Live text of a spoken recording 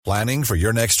Planning for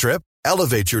your next trip?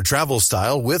 Elevate your travel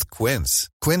style with Quince.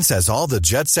 Quince has all the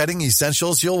jet-setting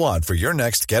essentials you'll want for your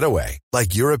next getaway,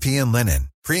 like European linen,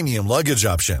 premium luggage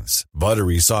options,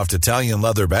 buttery soft Italian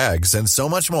leather bags, and so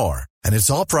much more. And it's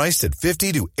all priced at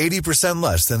 50 to 80%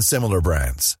 less than similar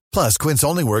brands. Plus, Quince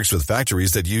only works with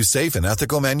factories that use safe and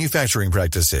ethical manufacturing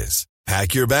practices.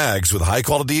 Pack your bags with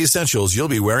high-quality essentials you'll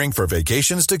be wearing for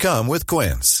vacations to come with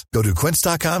Quince. Go to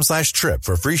quince.com/trip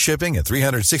for free shipping and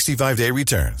 365-day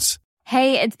returns.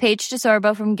 Hey, it's Paige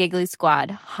DeSorbo from Giggly Squad.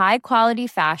 High quality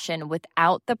fashion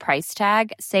without the price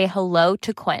tag. Say hello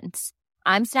to Quince.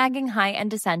 I'm snagging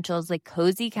high-end essentials like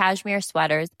cozy cashmere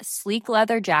sweaters, sleek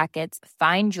leather jackets,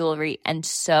 fine jewelry, and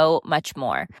so much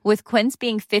more. With Quince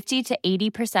being 50 to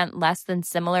 80% less than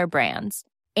similar brands.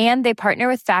 And they partner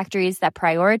with factories that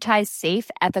prioritize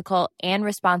safe, ethical, and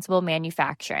responsible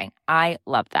manufacturing. I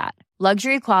love that.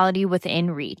 Luxury quality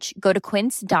within reach. Go to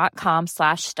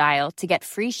quince.com/style to get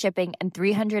free shipping and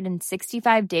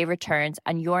 365-day returns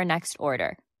on your next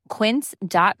order.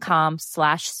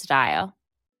 Quince.com/style.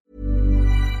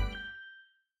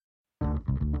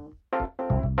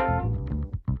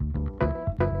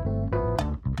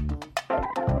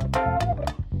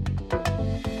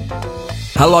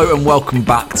 Hello and welcome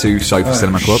back to Sofa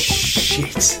Cinema Club.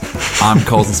 Shit. I'm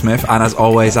Colton Smith, and as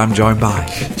always, I'm joined by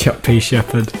Chuck P.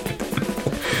 Shepherd.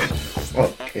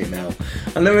 Fucking hell.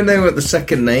 I never know what the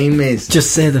second name is.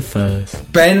 Just say the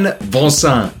first. Ben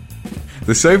Vincent.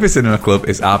 The Sofa Cinema Club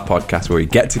is our podcast where we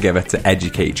get together to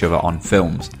educate each other on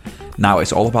films. Now,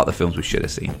 it's all about the films we should have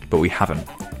seen, but we haven't.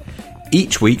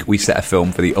 Each week, we set a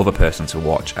film for the other person to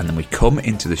watch, and then we come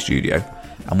into the studio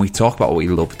and we talk about what we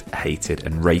loved, hated,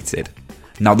 and rated.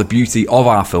 Now, the beauty of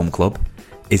our film club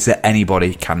is that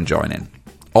anybody can join in.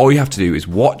 All you have to do is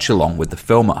watch along with the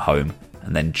film at home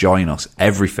and then join us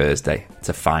every Thursday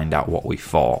to find out what we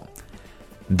thought.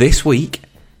 This week,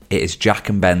 it is Jack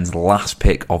and Ben's last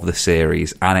pick of the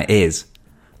series, and it is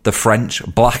the French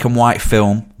black and white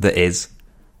film that is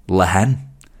La Haine.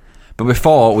 But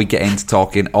before we get into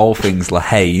talking all things La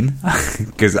Haine,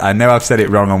 because I know I've said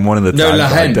it wrong on one of the times. La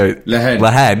Haine. La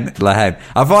Haine.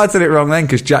 I thought I'd said it wrong then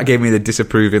because Jack gave me the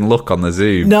disapproving look on the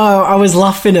Zoom. No, I was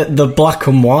laughing at the black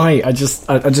and white. I just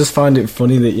find it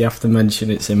funny that you have to mention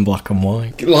it's in black and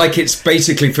white. Like it's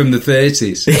basically from the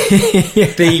 30s.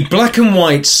 Yeah. The black and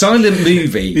white silent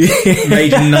movie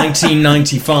made in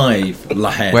 1995,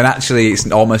 La Haine. When actually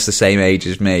it's almost the same age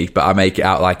as me, but I make it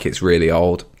out like it's really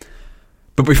old.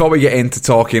 But before we get into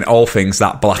talking all things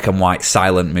that black and white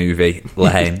silent movie, La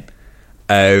Haine,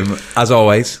 as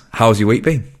always, how's your week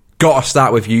been? Got to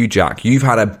start with you, Jack. You've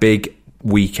had a big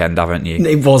weekend, haven't you?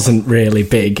 It wasn't really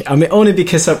big. I mean, only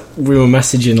because we were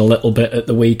messaging a little bit at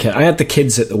the weekend. I had the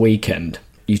kids at the weekend.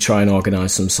 You try and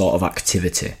organise some sort of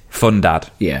activity. Fun dad.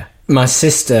 Yeah. My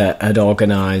sister had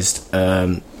organised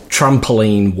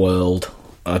Trampoline World.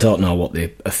 I don't know what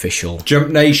the official... Jump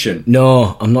Nation?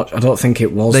 No, I'm not. I don't think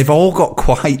it was. They've all got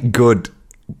quite good,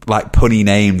 like, punny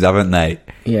names, haven't they?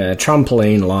 Yeah,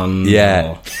 Trampoline Land.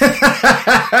 Yeah.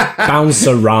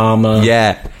 Bouncerama.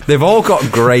 Yeah. They've all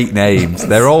got great names.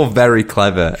 They're all very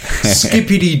clever.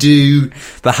 Skippity-doo.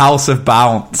 The House of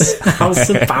Bounce. House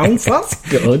of Bounce? That's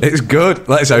good. It's good.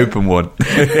 Let's open one.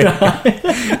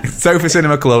 Sofa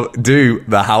Cinema Club, do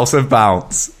the House of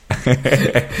Bounce.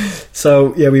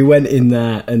 So, yeah, we went in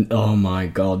there and, oh my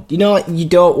God. You know, like, you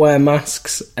don't wear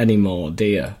masks anymore, do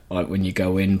you? Like, when you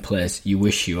go in place, you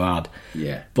wish you had.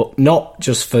 Yeah. But not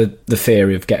just for the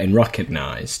fear of getting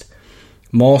recognised.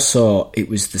 More so, it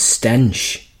was the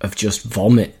stench of just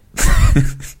vomit.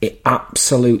 It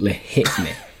absolutely hit me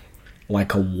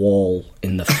like a wall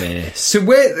in the face. So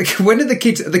when are the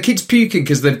kids puking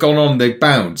because they've gone on, they've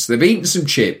bounced, they've eaten some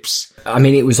chips? I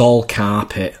mean, it was all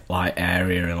carpet, like,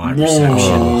 area and, like,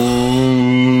 reception.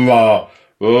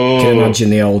 Can you imagine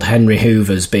the old Henry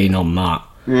Hoovers being on that,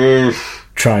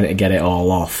 trying to get it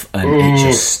all off, and it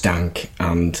just stank,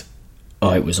 and,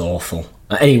 oh, it was awful.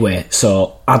 Anyway,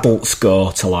 so adults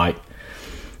go to, like,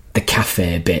 the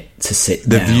cafe bit to sit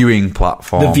down. The viewing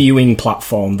platform. The viewing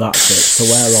platform, that's it. So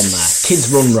we're on there.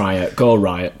 Kids run riot,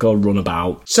 go run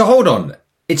about. So hold on.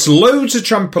 It's loads of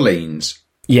trampolines.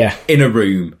 Yeah. In a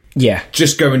room. Yeah.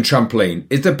 Just going trampoline.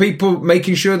 Is there people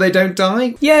making sure they don't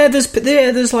die? Yeah,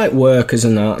 there's like workers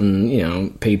and that, and, you know,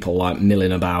 people like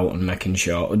milling about and making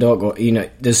sure. Don't go, you know,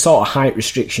 there's sort of height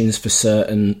restrictions for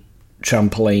certain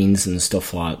trampolines and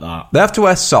stuff like that. They have to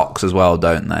wear socks as well,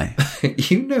 don't they?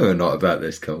 You know a lot about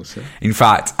this, Colson. In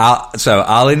fact,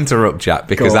 I'll interrupt Jack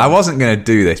because I wasn't going to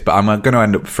do this, but I'm going to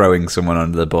end up throwing someone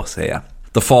under the bus here.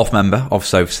 The fourth member of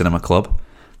Sofa Cinema Club,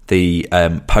 the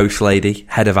post lady,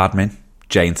 head of admin,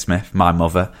 Jane Smith, my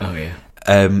mother. Oh, yeah.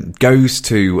 goes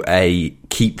to a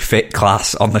keep fit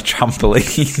class on the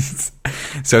trampolines.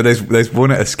 So there's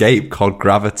one at Escape called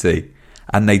Gravity,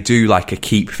 and they do like a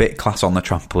keep fit class on the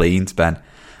trampolines, Ben.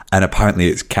 And apparently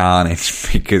it's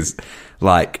carnage because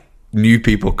like new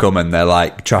people come and they're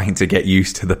like trying to get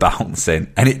used to the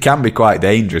bouncing, and it can be quite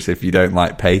dangerous if you don't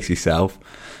like pace yourself.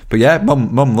 But yeah,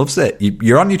 mum loves it.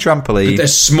 You're on your trampoline. But they're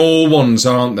small ones,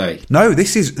 aren't they? No,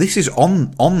 this is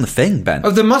on the thing, Ben.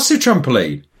 Oh, the massive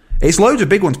trampoline. It's loads of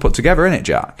big ones put together, isn't it,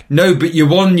 Jack? No, but your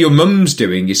one your mum's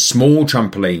doing is small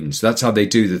trampolines. That's how they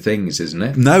do the things, isn't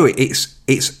it? No,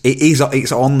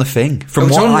 it's on the thing. From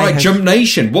it's what on I like have- Jump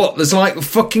Nation. What? There's like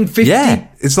fucking 50. Yeah,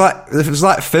 it's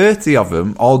like 30 of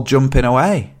them all jumping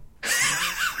away.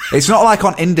 It's not like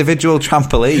on individual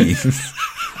trampolines.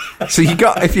 So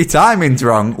if your timing's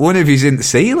wrong, one of you's in the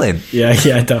ceiling. Yeah,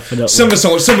 definitely.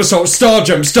 Somersault, star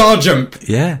jump.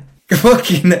 Yeah.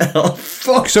 Fucking hell.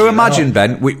 So imagine,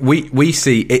 Ben, we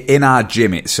see it in our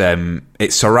gym. It surrounds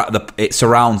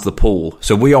the pool,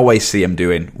 so we always see them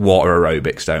doing water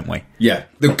aerobics, don't we? Yeah,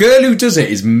 the girl who does it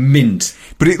is mint.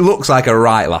 But it looks like a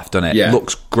right laugh, doesn't it? Yeah, It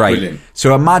looks great. brilliant.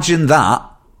 So imagine that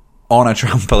on a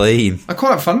trampoline. I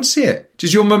quite fancy it.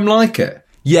 Does your mum like it?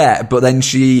 Yeah, but then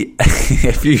she,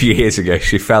 a few years ago,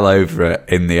 she fell over it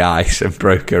in the ice and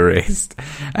broke her wrist,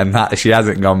 and that she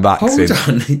hasn't gone back Hold since.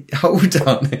 on.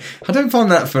 I don't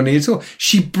find that funny at all.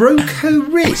 She broke her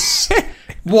wrist.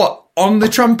 What, on the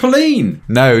trampoline?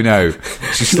 No,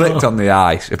 she slipped on the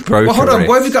ice and broke Well, hold her on. wrist.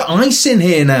 Why have we got ice in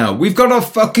here now? We've got our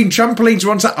fucking trampolines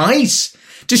onto ice.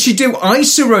 Does she do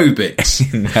ice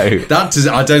aerobics? No.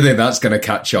 I don't think that's going to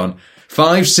catch on.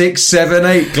 5, 6, 7,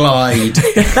 8 glide.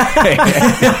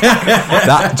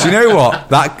 That, do you know what?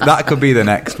 That could be the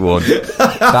next one.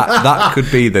 That could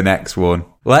be the next one.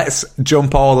 Let's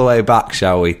jump all the way back,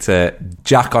 shall we, to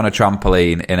Jack on a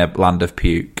trampoline in a land of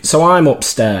puke. So I'm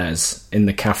upstairs in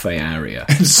the cafe area.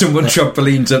 And someone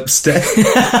trampolines upstairs.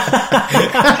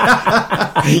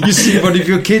 You see one of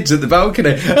your kids at the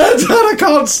balcony. Dad, I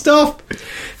can't stop.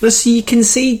 But so you can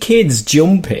see kids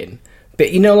jumping,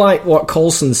 but you know, like what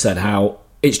Coulson said, how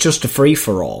it's just a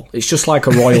free-for-all. It's just like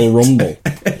a Royal Rumble.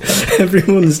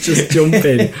 Everyone's just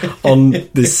jumping on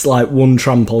this like one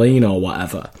trampoline or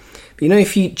whatever. But you know,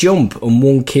 if you jump and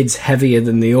one kid's heavier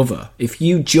than the other, if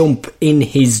you jump in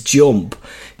his jump,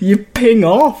 you ping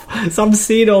off. So I'm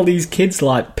seeing all these kids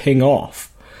like ping off.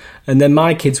 And then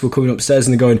my kids were coming upstairs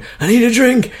and they're going, I need a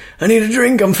drink,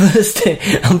 I'm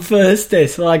thirsty.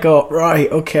 So I go,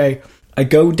 right, okay. I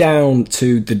go down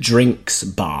to the drinks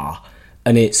bar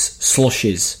and it's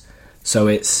slushes. So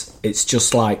it's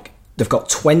just like, they've got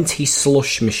 20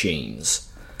 slush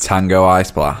machines. Tango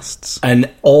Ice Blasts. And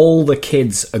all the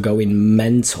kids are going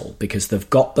mental because they've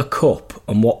got the cup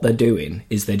and what they're doing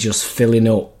is they're just filling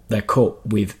up their cup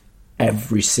with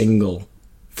every single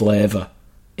flavour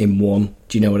in one.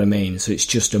 Do you know what I mean? So it's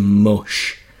just a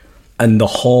mush. And the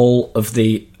whole of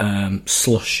the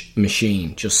slush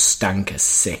machine just stank as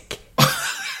sick.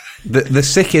 The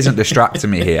sick isn't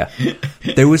distracting me here.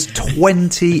 There was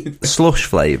 20 slush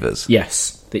flavours.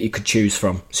 Yes, that you could choose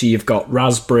from. So you've got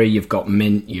raspberry, you've got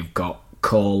mint, you've got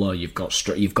cola, you've got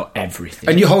everything.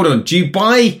 And you hold on. Do you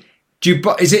buy?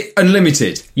 Is it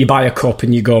unlimited? You buy a cup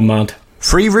and you go mad.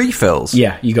 Free refills?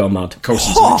 Yeah, you go mad.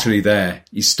 Colson's literally there.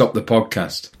 You stop the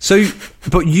podcast. So,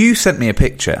 but you sent me a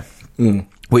picture,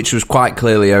 which was quite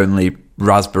clearly only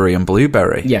raspberry and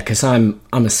blueberry. Yeah, because I'm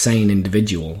a sane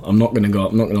individual. I'm not going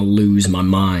to lose my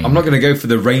mind. I'm not going to go for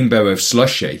the rainbow of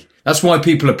slushy. That's why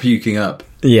people are puking up.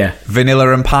 Yeah.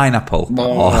 Vanilla and pineapple.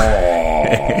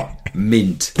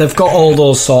 Mint. They've got all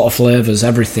those sort of flavours,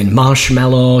 everything.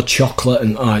 Marshmallow, chocolate,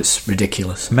 and it's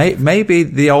ridiculous. Maybe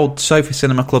the old Sofa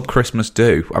Cinema Club Christmas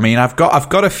do. I mean, I've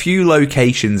got a few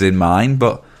locations in mind,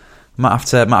 but might have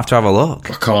to have a look.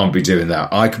 I can't be doing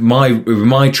that. With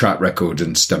my track record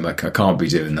and stomach, I can't be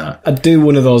doing that. I'd do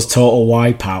one of those total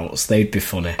wipeouts. They'd be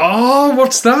funny. Oh,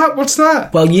 what's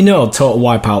that? Well, you know, total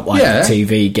wipeout like Yeah. a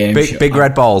TV game show. Big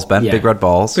red balls, Ben. Yeah. Big red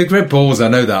balls. Big red balls, I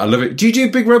know that. I love it. Do you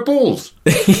do big red balls?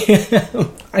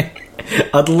 I'd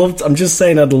love to, I'm just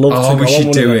saying I'd love to Oh, go we on should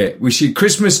one do of them. it. We should.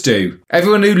 Christmas do.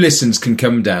 Everyone who listens can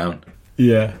come down.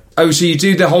 Yeah. Oh, so you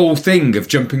do the whole thing of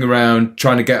jumping around,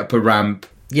 trying to get up a ramp.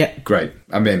 Yeah. Great.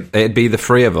 I'm in. It'd be the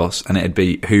three of us, and it'd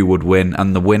be who would win,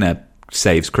 and the winner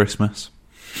saves Christmas.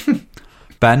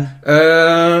 Ben?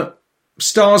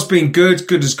 Star's been good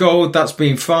as gold. That's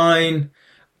been fine.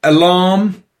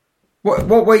 Alarm.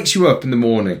 What wakes you up in the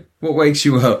morning? What wakes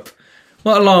you up?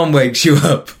 What alarm wakes you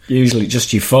up? Usually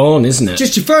just your phone, isn't it?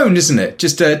 Just your phone, isn't it?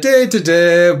 Just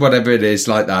whatever it is,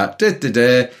 like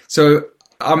that. So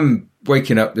I'm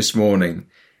waking up this morning.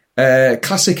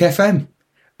 Classic FM.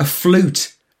 A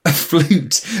flute.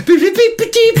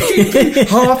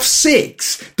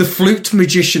 6:30, the flute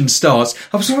magician starts.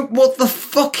 I was like, what the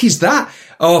fuck is that?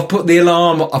 Oh, I put the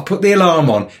alarm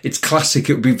on. It's classic.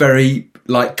 It would be very,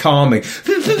 like, calming.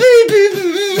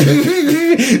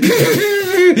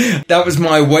 That was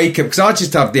my wake up, because I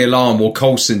just have the alarm or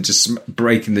Coulson just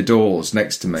breaking the doors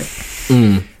next to me.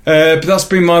 But that's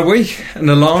been my week, an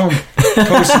alarm.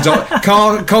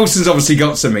 Coulson's obviously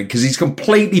got something, because he's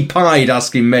completely pied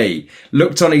asking me,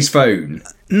 looked on his phone.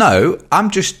 No,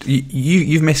 I'm just...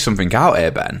 You've missed something out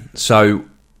here, Ben. So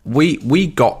we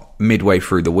got midway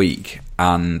through the week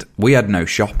and we had no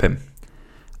shopping.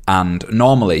 And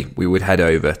normally we would head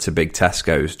over to Big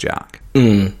Tesco's, Jack.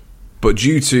 But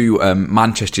due to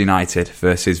Manchester United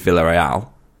versus Villarreal,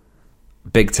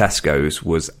 Big Tesco's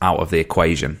was out of the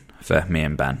equation for me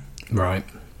and Ben. Right.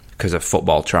 Because of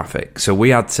football traffic. So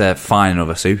we had to find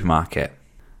another supermarket.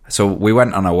 So we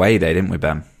went on a away day, didn't we,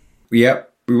 Ben?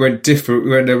 Yep. We went different.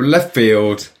 We went to left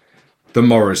field, the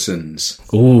Morrisons.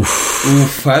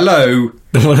 Oof, hello.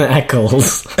 The one at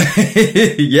Eccles.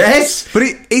 Yes. But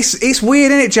it's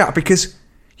weird, isn't it, Jack? Because,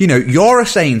 you know, you're a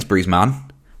Sainsbury's man.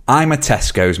 I'm a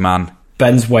Tesco's man.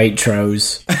 Ben's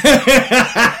Waitrose.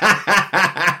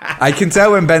 I can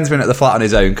tell when Ben's been at the flat on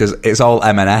his own because it's all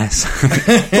M&S.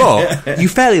 But you're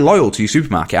fairly loyal to your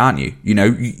supermarket, aren't you? You know,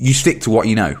 you stick to what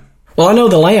you know. Well, I know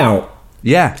the layout.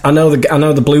 Yeah, I know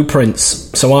the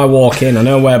blueprints. So I walk in. I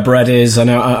know where bread is.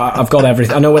 I've got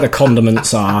everything. I know where the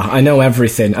condiments are. I know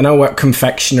everything. I know what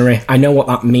confectionery. I know what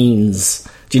that means.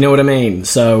 Do you know what I mean?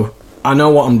 So I know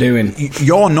what I'm doing.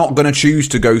 You're not going to choose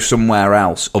to go somewhere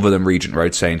else other than Regent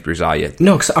Road Sainsbury's, are you?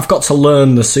 No, because I've got to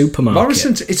learn the supermarket.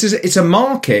 Morrison's. It's a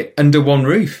market under one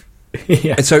roof.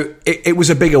 Yeah. And so it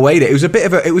was a big away day. It was a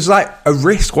bit of it was like a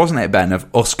risk, wasn't it, Ben, of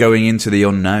us going into the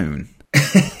unknown.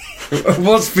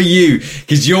 What's for you?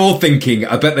 Because you're thinking,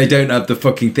 I bet they don't have the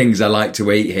fucking things I like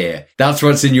to eat here. That's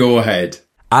what's in your head.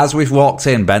 As we've walked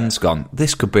in, Ben's gone,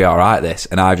 this could be all right, this.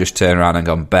 And I just turned around and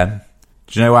gone, Ben,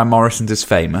 do you know why Morrison's is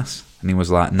famous? And he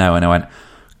was like, no. And I went,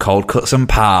 cold cuts and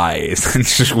pies. And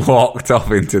just walked off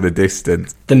into the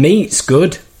distance. The meat's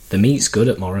good. The meat's good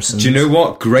at Morrison's. Do you know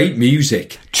what? Great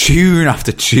music. Tune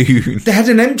after tune. They had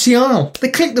an empty aisle. They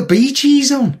clicked the Bee Gees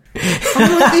on.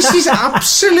 I'm like, this is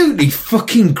absolutely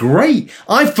fucking great.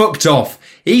 I fucked off.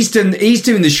 He's doing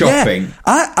the shopping.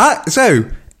 Yeah, so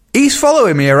he's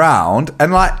following me around,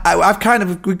 and like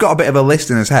we've got a bit of a list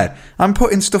in his head. I'm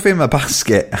putting stuff in my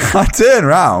basket. I turn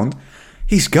around,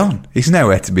 he's gone. He's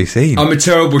nowhere to be seen. I'm a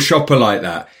terrible shopper like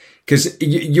that. Because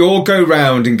you'll go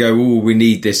round and go, oh, we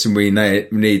need this and we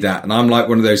need that. And I'm like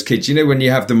one of those kids, you know, when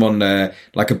you have them on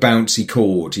like a bouncy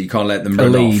cord, you can't let them run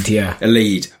off. A lead, yeah. A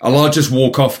lead. I'll just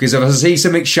walk off, because if I see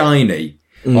something shiny,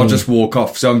 I'll just walk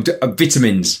off. So I'm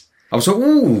vitamins. I was like,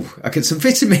 ooh, I get some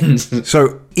vitamins.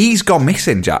 So he's gone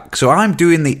missing, Jack. So I'm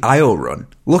doing the aisle run,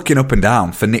 looking up and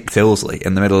down for Nick Tilsley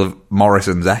in the middle of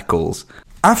Morrison's Eccles.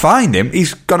 I find him.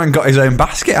 He's gone and got his own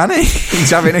basket, hasn't he? He's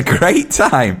having a great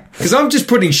time. Because I'm just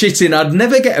putting shit in I'd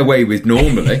never get away with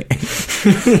normally.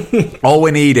 All we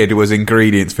needed was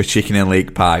ingredients for chicken and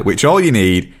leek pie, which all you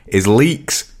need is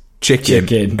leeks,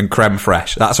 chicken. And creme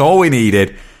fraiche. That's all we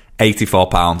needed.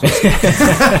 £84.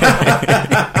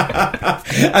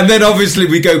 And then obviously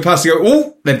we go past and go,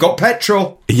 oh, they've got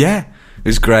petrol. Yeah, it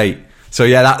was great. So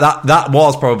yeah, that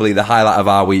was probably the highlight of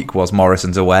our week, was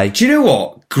Morrison's away. Do you know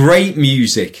what? Great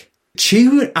music.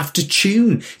 Tune after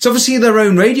tune. It's obviously their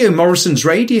own radio, Morrison's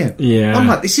Radio. Yeah. I'm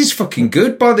like, this is fucking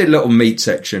good by the little meat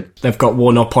section. They've got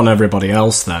one up on everybody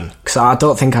else then. Because I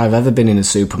don't think I've ever been in a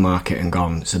supermarket and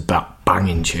gone, it's a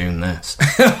banging tune, this.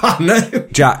 I know.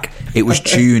 Jack, it was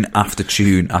tune after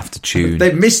tune after tune.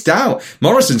 They've missed out.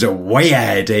 Morrison's are way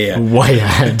ahead here. Way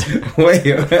ahead.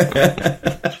 Way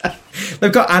ahead.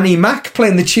 They've got Annie Mac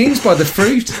playing the tunes by the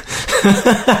fruit.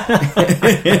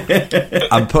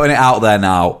 I'm putting it out there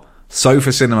now.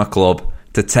 Sofa Cinema Club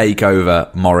to take over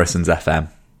Morrison's FM.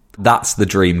 That's the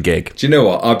dream gig. Do you know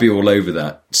what? I'd be all over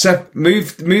that. Seth,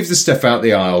 move the stuff out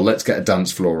the aisle. Let's get a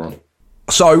dance floor on.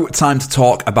 So, time to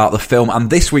talk about the film. And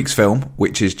this week's film,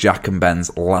 which is Jack and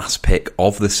Ben's last pick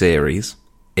of the series,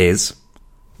 is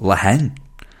La Haine.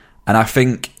 And I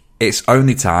think it's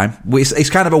only time. It's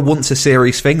kind of a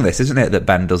once-a-series thing, this, isn't it, that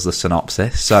Ben does the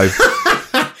synopsis? So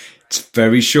it's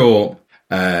very short.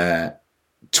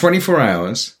 24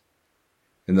 hours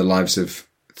in the lives of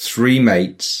three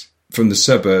mates from the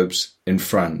suburbs in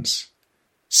France,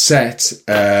 set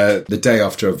the day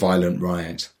after a violent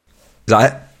riot. Is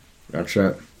that it? That's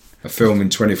right. A film in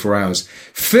 24 hours.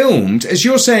 Filmed, as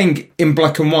you're saying, in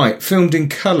black and white, filmed in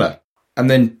colour, and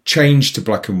then changed to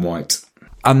black and white.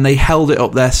 And they held it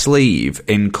up their sleeve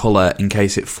in colour in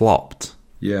case it flopped.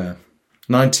 Yeah.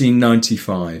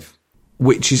 1995.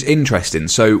 Which is interesting.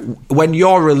 So when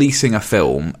you're releasing a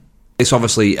film, it's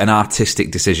obviously an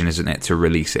artistic decision, isn't it, to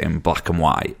release it in black and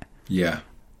white? Yeah.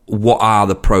 What are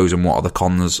the pros and what are the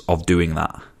cons of doing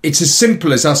that? It's as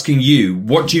simple as asking you,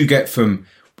 what do you get from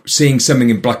seeing something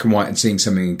in black and white and seeing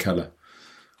something in colour?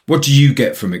 What do you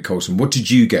get from it, Colson? What did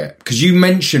you get? Because you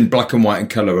mentioned black and white and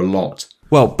colour a lot.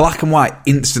 Well, black and white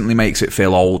instantly makes it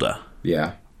feel older.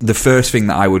 Yeah. The first thing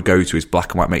that I would go to is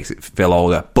black and white makes it feel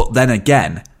older. But then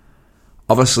again,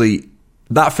 obviously,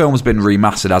 that film's been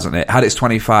remastered, hasn't it? It had its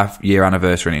 25-year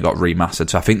anniversary and it got remastered.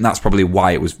 So I think that's probably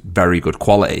why it was very good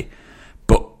quality.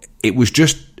 But it was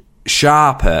just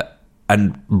sharper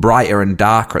and brighter and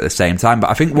darker at the same time. But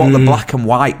I think what the black and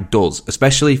white does,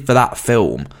 especially for that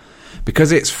film,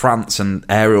 because it's France and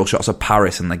aerial shots of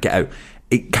Paris and the ghetto,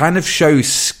 it kind of shows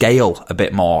scale a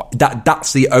bit more.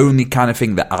 That's the only kind of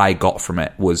thing that I got from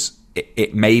it, was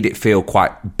it made it feel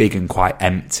quite big and quite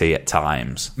empty at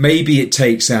times. Maybe it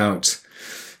takes out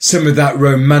some of that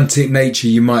romantic nature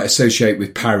you might associate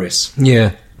with Paris.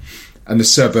 Yeah. And the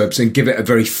suburbs, and give it a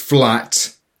very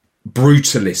flat,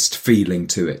 brutalist feeling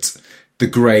to it. The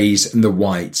greys and the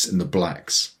whites and the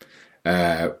blacks,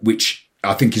 which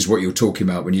I think is what you're talking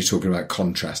about when you're talking about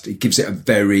contrast. It gives it a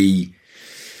very,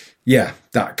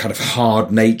 that kind of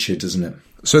hard nature, doesn't it?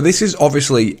 So this is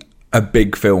obviously a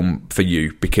big film for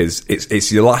you because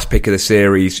it's your last pick of the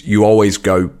series. You always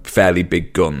go fairly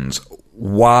big guns.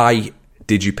 Why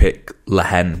did you pick La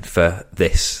Haine for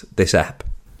this ep?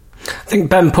 I think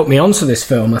Ben put me onto this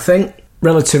film. I think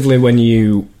relatively when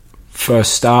you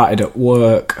first started at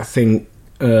work, I think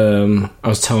I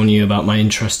was telling you about my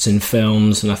interest in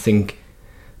films, and I think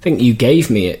you gave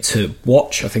me it to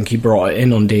watch. I think you brought it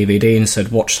in on DVD and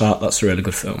said, watch that, that's a really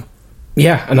good film.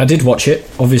 Yeah, and I did watch it,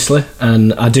 obviously,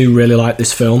 and I do really like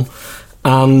this film.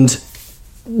 And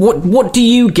what do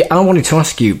you get? I wanted to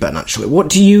ask you, Ben, actually, what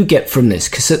do you get from this?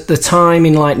 Because at the time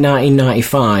in like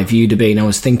 1995, you'd have been, I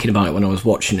was thinking about it when I was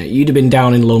watching it, you'd have been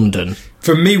down in London.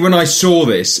 For me, when I saw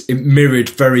this, it mirrored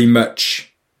very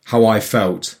much how I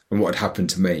felt and what had happened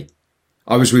to me.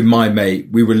 I was with my mate,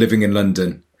 we were living in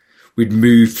London. We'd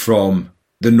moved from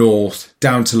the north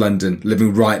down to London,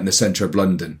 living right in the centre of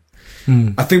London.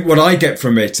 I think what I get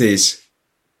from it is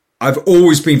I've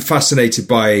always been fascinated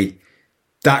by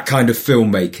that kind of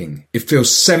filmmaking. It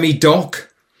feels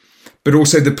semi-doc, but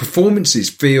also the performances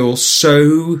feel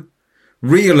so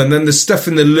real. And then the stuff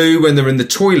in the loo when they're in the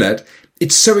toilet,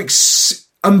 it's so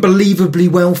unbelievably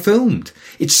well filmed.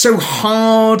 It's so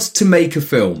hard to make a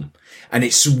film. And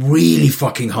it's really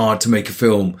fucking hard to make a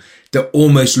film that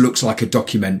almost looks like a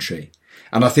documentary.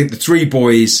 And I think the three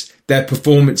boys, their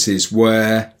performances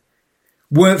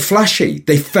weren't flashy.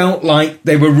 They felt like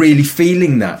they were really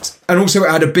feeling that. And also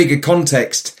it had a bigger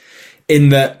context in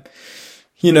that,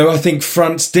 I think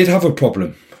France did have a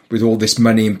problem with all this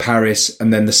money in Paris,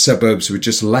 and then the suburbs were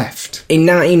just left. In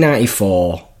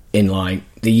 1994, in like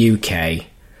the UK,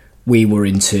 we were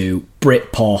into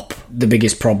Britpop. The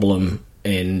biggest problem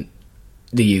in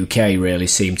the UK really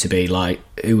seemed to be like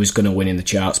who was going to win in the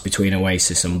charts between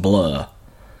Oasis and Blur.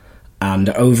 And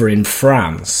over in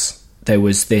France, there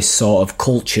was this sort of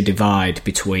culture divide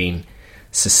between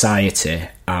society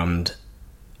and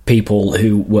people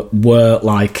who were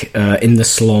like in the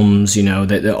slums, in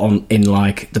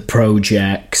like the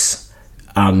projects,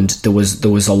 and there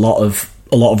was a lot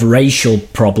of racial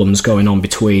problems going on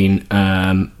between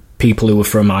people who were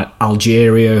from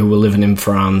Algeria who were living in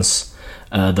France,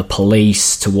 the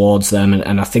police towards them,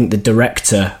 and I think the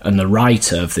director and the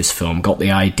writer of this film got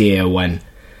the idea when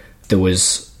there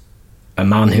was a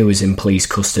man who was in police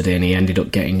custody and he ended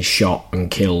up getting shot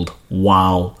and killed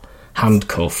while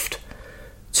handcuffed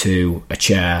to a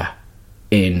chair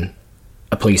in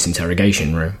a police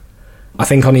interrogation room. I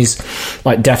think on his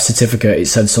death certificate it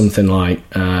said something like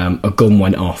a gun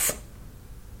went off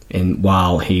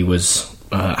while he was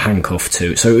handcuffed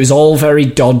to. So it was all very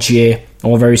dodgy,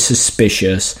 all very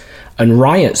suspicious, and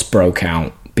riots broke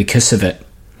out because of it.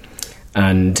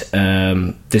 And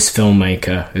this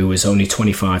filmmaker, who was only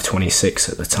 25, 26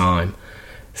 at the time,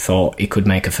 thought he could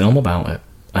make a film about it.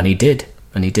 And he did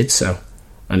so.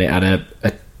 And it had a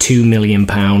 £2 million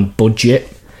budget,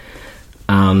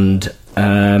 and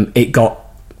it got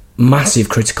massive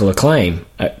critical acclaim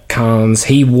at Cannes.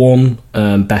 He won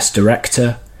Best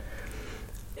Director.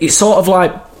 It's sort of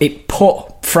like it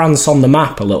put France on the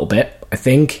map a little bit, I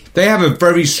think. They have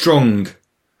very strong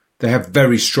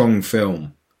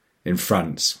film in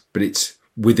France, but it's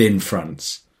within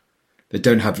France. They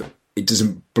don't have, it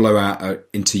doesn't blow out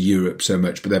into Europe so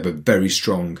much, but they have a very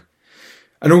strong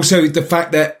And also the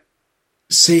fact that,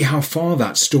 see how far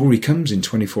that story comes in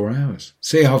 24 hours.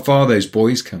 See how far those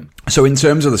boys come. So in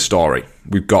terms of the story,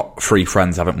 we've got three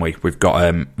friends, haven't we? We've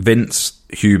got Vince,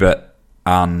 Hubert,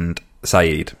 and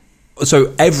Saeed.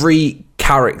 So every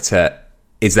character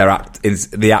is the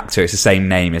actor. It's the same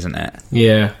name, isn't it?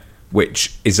 Yeah.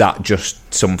 Which, is that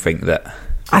just something that...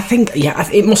 I think,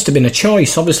 it must have been a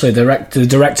choice. Obviously, the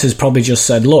director's probably just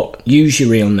said, look, use your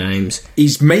real names.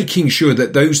 He's making sure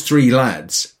that those three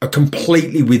lads are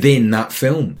completely within that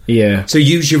film. Yeah. So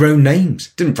use your own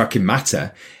names. Didn't fucking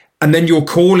matter. And then you're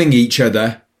calling each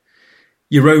other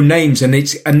your own names, and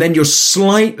then you're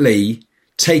slightly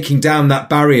taking down that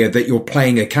barrier that you're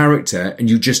playing a character and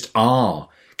you just are.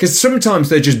 Because sometimes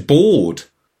they're just bored.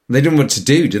 They don't know what to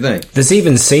do they? There's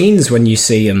even scenes when you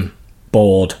see them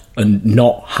bored and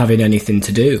not having anything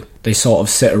to do. They sort of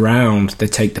sit around, they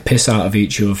take the piss out of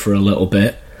each other for a little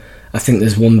bit. I think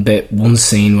there's one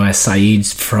scene where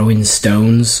Saeed's throwing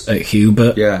stones at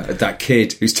Hubert. Yeah, at that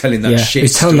kid who's telling that shit story.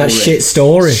 He's telling that shit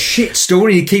story. Shit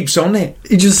story, he keeps on it.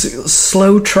 He just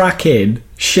slow track in,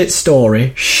 shit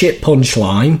story, shit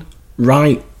punchline.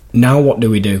 Right, now what do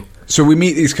we do? So we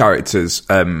meet these characters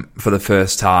for the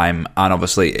first time, and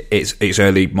obviously it's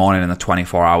early morning in the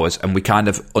 24 hours, and we kind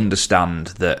of understand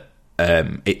that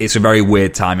it's a very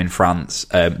weird time in France.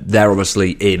 They're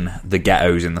obviously in the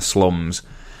ghettos, in the slums,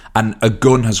 and a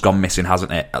gun has gone missing,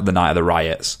 hasn't it, at the night of the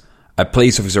riots? A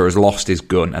police officer has lost his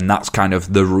gun, and that's kind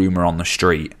of the rumour on the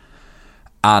street.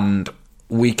 And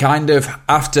we kind of,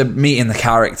 after meeting the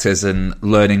characters and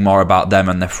learning more about them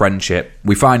and their friendship,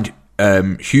 we find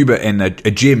Hubert in a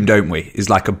gym, don't we? Is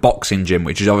like a boxing gym,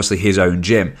 which is obviously his own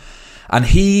gym. And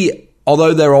he,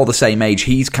 although they're all the same age,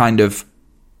 he's kind of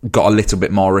got a little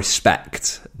bit more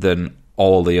respect than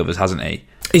all the others, hasn't he?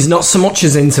 He's not so much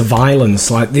as into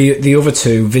violence. Like the other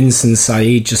two, Vince and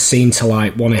Saeed, just seem to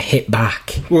like want to hit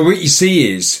back. Well, what you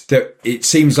see is that it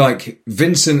seems like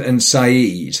Vincent and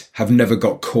Saeed have never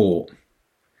got caught.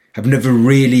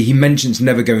 He mentions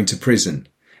never going to prison.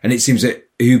 And it seems that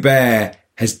Hubert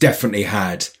has definitely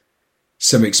had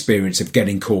some experience of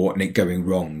getting caught and it going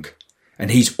wrong. And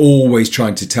he's always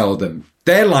trying to tell them.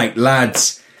 They're like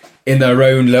lads in their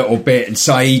own little bit, and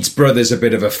Saeed's brother's a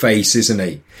bit of a face, isn't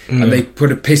he? Mm. And they put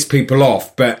to piss people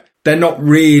off, but they're not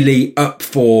really up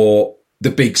for the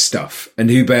big stuff. And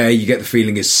Hubert, you get the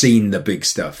feeling, has seen the big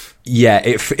stuff. Yeah,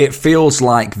 it feels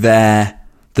like they're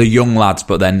the young lads,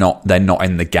 but they're not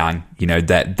in the gang. You know,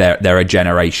 they're a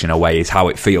generation away, is how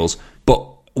it feels. But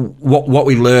what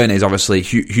we learn is obviously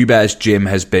Hubert's gym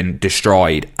has been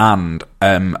destroyed, and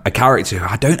a character who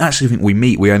I don't actually think we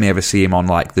meet. We only ever see him on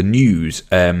like the news.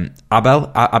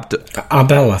 Abel,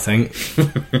 I think.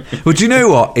 Well, do you know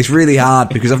what? It's really hard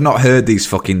because I've not heard these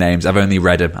fucking names. I've only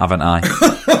read them, haven't I?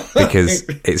 Because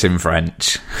it's in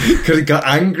French. Because it got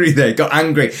angry there. It got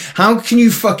angry. How can you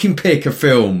fucking pick a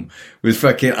film with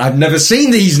fucking... I've never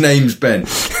seen these names, Ben.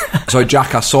 So,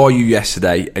 Jack, I saw you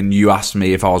yesterday and you asked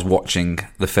me if I was watching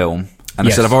the film. And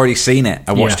I said, I've already seen it.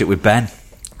 I watched it with Ben.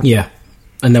 Yeah.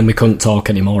 And then we couldn't talk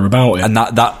anymore about it. And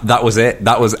that was it.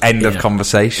 That was end of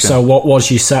conversation. So what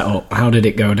was your setup? How did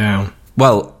it go down?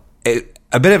 Well,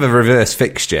 a bit of a reverse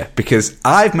fixture, because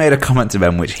I've made a comment to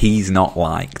Ben which he's not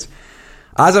liked.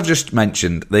 As I've just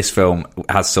mentioned, this film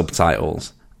has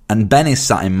subtitles, and Ben is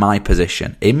sat in my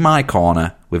position, in my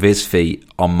corner, with his feet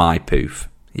on my poof.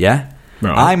 Yeah?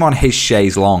 Right. I'm on his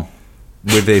chaise longue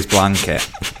with his blanket.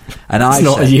 And it's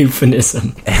not a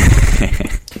euphemism.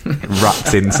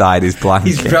 Wrapped inside his blanket.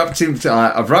 He's wrapped him.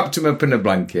 I've wrapped him up in a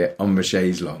blanket on my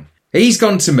chaise longue. He's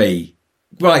gone to me.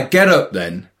 Right, get up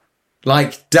then.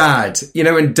 Like Dad. You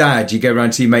know when Dad, you go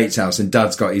round to your mate's house and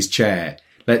Dad's got his chair.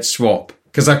 Let's swap.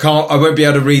 Because I won't be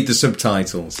able to read the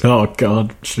subtitles. Oh,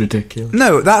 God, it's ridiculous.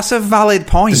 No, that's a valid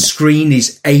point. The screen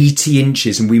is 80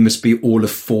 inches and we must be all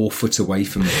of 4 foot away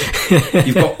from it.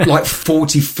 You've got like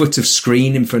 40 foot of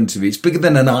screen in front of you. It's bigger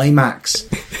than an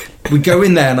IMAX. We go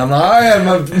in there and I'm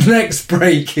like, my neck's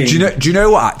breaking. Do you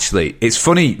know what, actually? It's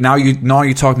funny, now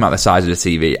you're talking about the size of the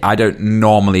TV, I don't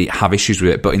normally have issues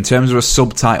with it, but in terms of a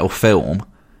subtitle film,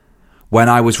 when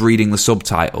I was reading the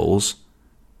subtitles,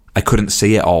 I couldn't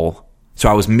see it all. So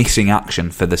I was missing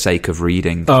action for the sake of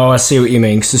reading. Oh, I see what you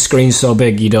mean, because the screen's so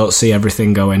big you don't see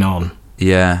everything going on.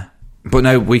 Yeah. But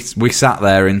no, we sat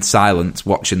there in silence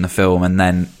watching the film, and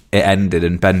then it ended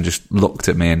and Ben just looked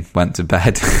at me and went to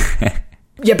bed.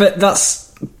 Yeah, but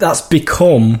that's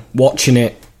become watching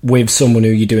it with someone who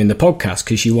you're doing the podcast,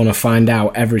 because you want to find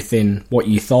out everything, what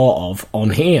you thought of on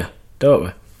here, don't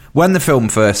we? When the film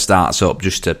first starts up,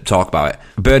 just to talk about it,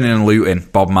 Burning and Looting,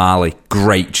 Bob Marley,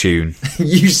 great tune.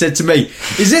 You said to me,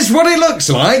 is this what it looks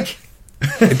like?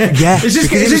 Yeah. Is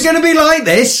it going to be like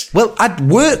this? Well, I'd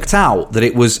worked out that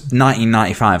it was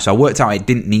 1995, so I worked out it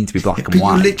didn't need to be black and But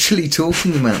white. you're literally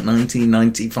talking about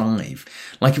 1995,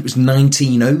 like it was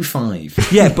 1905.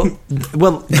 Yeah,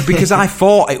 but because I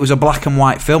thought it was a black and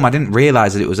white film, I didn't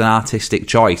realise that it was an artistic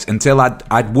choice until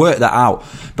I'd worked that out.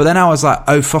 But then I was like,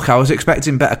 oh fuck, I was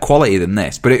expecting better quality than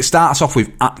this. But it starts off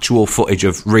with actual footage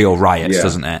of real riots,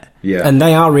 doesn't it? Yeah. And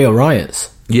they are real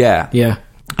riots. Yeah. Yeah.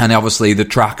 And obviously the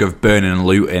track of burning and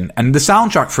looting. And the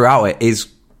soundtrack throughout it is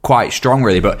quite strong,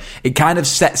 really, but it kind of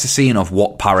sets the scene of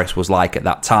what Paris was like at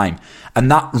that time.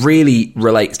 And that really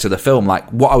relates to the film. Like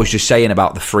what I was just saying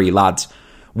about the three lads,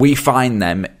 we find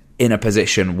them in a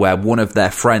position where one of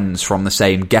their friends from the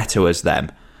same ghetto as them,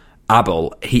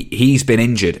 Abel, he's been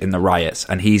injured in the riots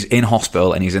and he's in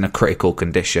hospital and he's in a critical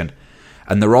condition.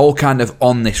 And they're all kind of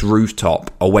on this rooftop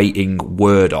awaiting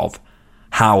word of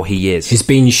how he is. He's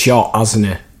been shot, hasn't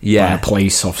he? Yeah. By a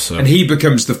police officer. And he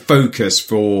becomes the focus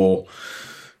for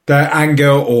their anger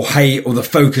or hate, or the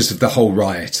focus of the whole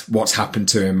riot, what's happened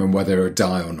to him and whether he'll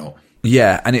die or not.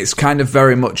 Yeah, and it's kind of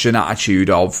very much an attitude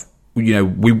of, you know,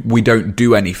 we don't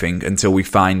do anything until we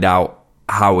find out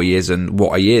how he is and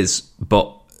what he is.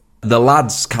 But the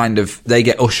lads kind of, they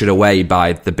get ushered away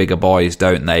by the bigger boys,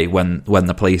 don't they, when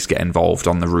the police get involved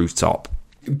on the rooftop.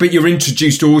 But you're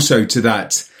introduced also to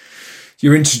that.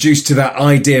 You're introduced to that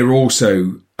idea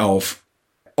also of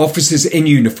officers in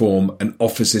uniform and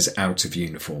officers out of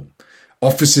uniform.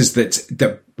 Officers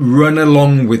that run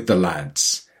along with the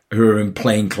lads who are in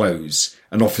plain clothes,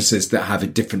 and officers that have a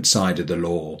different side of the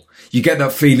law. You get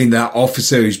that feeling that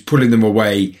officer who's pulling them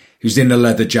away, who's in a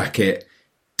leather jacket,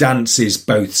 dances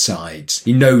both sides.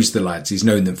 He knows the lads. He's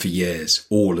known them for years,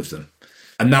 all of them.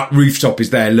 And that rooftop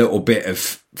is their little bit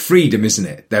of freedom, isn't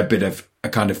it? Their bit of a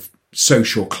kind of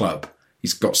social club.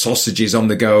 He's got sausages on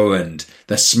the go and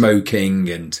they're smoking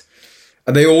and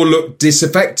they all look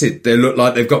disaffected. They look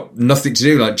like they've got nothing to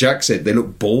do. Like Jack said, they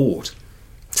look bored.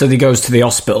 So they goes to the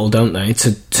hospital, don't they,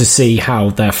 to see how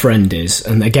their friend is.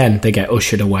 And again, they get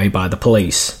ushered away by the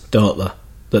police, don't they?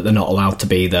 That they're not allowed to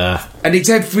be there. And it's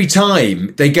every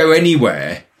time they go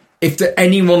anywhere, if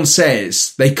anyone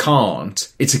says they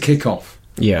can't, it's a kick-off.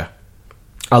 Yeah.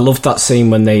 I love that scene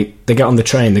when they get on the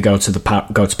train, they go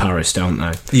to Paris, don't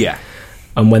they? Yeah.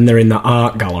 And when they're in that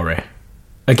art gallery,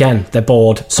 again, they're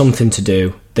bored, something to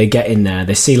do. They get in there,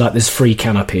 they see like there's free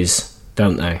canopies,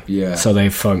 don't they? Yeah. So they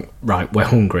think, right, we're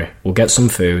hungry. We'll get some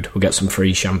food. We'll get some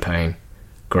free champagne.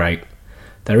 Great.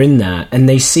 They're in there and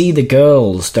they see the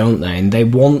girls, don't they? And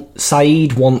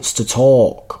Saeed wants to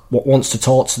talk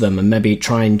to them and maybe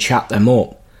try and chat them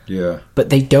up. Yeah. But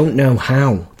they don't know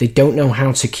how. They don't know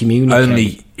how to communicate.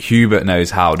 Only Hubert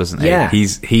knows how, doesn't he? Yeah.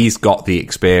 He's got the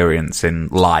experience in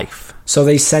life. So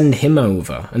they send him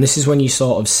over, and this is when you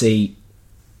sort of see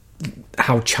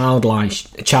how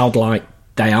childlike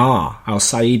they are. How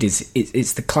Saeed is.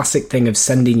 It's the classic thing of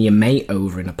sending your mate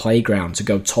over in a playground to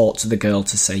go talk to the girl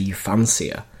to say you fancy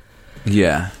her.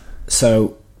 Yeah.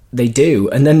 So they do,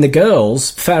 and then the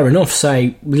girls, fair enough,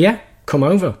 say, well, yeah, come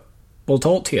over. We'll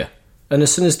talk to you. And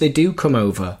as soon as they do come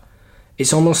over,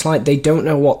 it's almost like they don't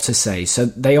know what to say. So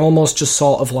they almost just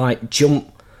sort of like jump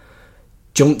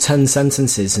 10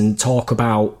 sentences and talk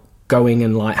about going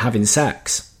and like having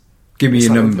sex. Give me it's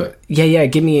your like, number. Yeah,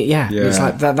 give me it, yeah. It's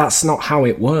like that's not how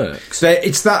it works.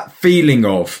 It's that feeling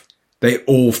of they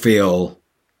all feel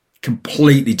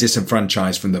completely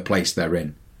disenfranchised from the place they're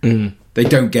in. Mm. They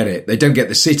don't get it. They don't get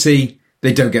the city.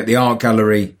 They don't get the art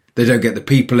gallery. They don't get the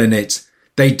people in it.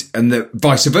 And the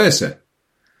vice versa.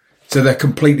 So they're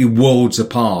completely worlds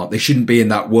apart. They shouldn't be in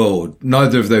that world.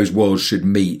 Neither of those worlds should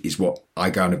meet, is what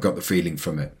I kind of got the feeling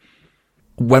from it.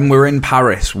 When we're in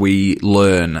Paris, we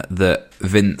learn that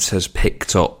Vince has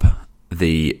picked up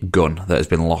the gun that has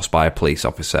been lost by a police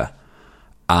officer.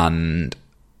 And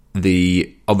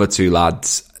the other two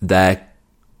lads, they're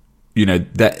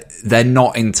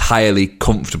not entirely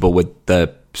comfortable with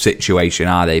the situation,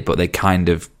 are they? But they kind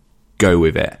of go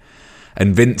with it.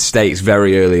 And Vince states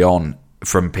very early on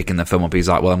from picking the film up, he's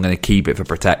like, well, I'm going to keep it for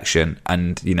protection.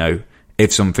 And, you know,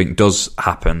 if something does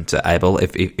happen to Abel,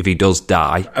 if he does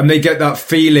die. And they get that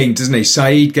feeling, doesn't he?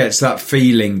 Saeed gets that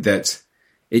feeling that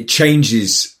it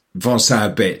changes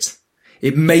Vincent a bit.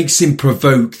 It makes him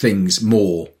provoke things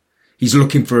more. He's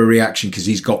looking for a reaction because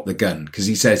he's got the gun. Because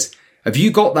he says, have you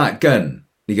got that gun? And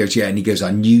he goes, yeah. And he goes, I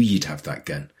knew you'd have that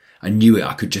gun. I knew it.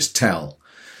 I could just tell.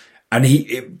 And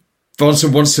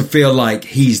Vincent wants to feel like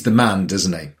he's the man,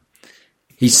 doesn't he?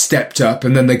 He's stepped up,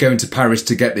 and then they're going to Paris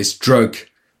to get this drug.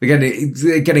 They're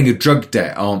getting a drug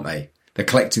debt, aren't they? They're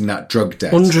collecting that drug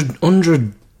debt.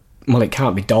 100, well, it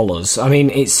can't be dollars. I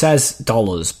mean, it says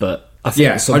dollars, but I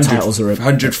think the subtitles are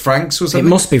 100 francs or something. It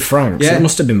must be francs. Yeah. It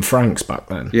must have been francs back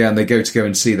then. Yeah, and they go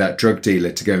and see that drug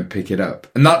dealer to go and pick it up.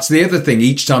 And that's the other thing.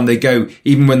 Each time they go,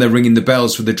 even when they're ringing the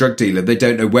bells for the drug dealer, they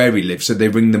don't know where he lives, so they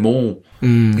ring them all.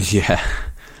 Yeah.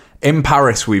 In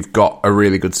Paris, we've got a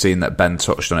really good scene that Ben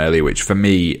touched on earlier, which for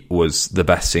me was the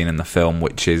best scene in the film,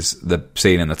 which is the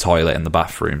scene in the toilet in the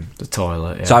bathroom. The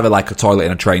toilet, yeah. It's either like a toilet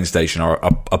in a train station or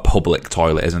a public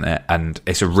toilet, isn't it? And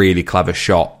it's a really clever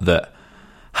shot that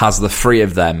has the three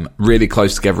of them really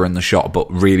close together in the shot, but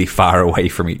really far away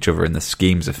from each other in the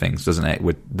schemes of things, doesn't it?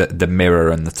 With the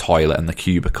mirror and the toilet and the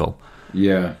cubicle.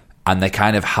 Yeah. And they're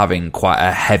kind of having quite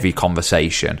a heavy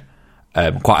conversation,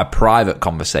 quite a private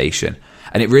conversation.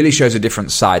 And it really shows a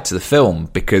different side to the film,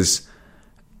 because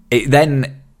it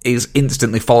then is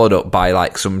instantly followed up by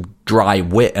like some dry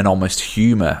wit and almost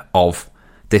humour of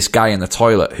this guy in the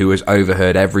toilet who has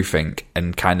overheard everything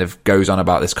and kind of goes on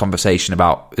about this conversation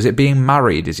about, is it being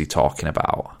married, is he talking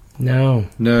about? No.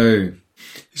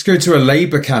 He's going to a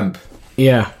labour camp.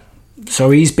 Yeah.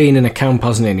 So he's been in a camp,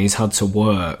 hasn't he? And he's had to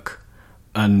work.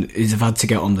 And he's had to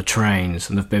get on the trains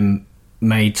and have been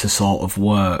made to sort of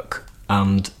work.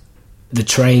 And the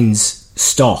trains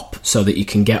stop so that you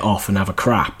can get off and have a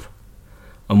crap.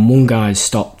 And one guy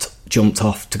jumped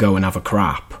off to go and have a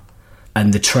crap.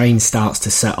 And the train starts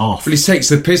to set off. Well, he takes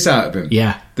the piss out of him.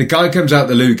 Yeah. The guy comes out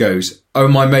the loo, goes, "Oh,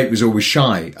 my mate was always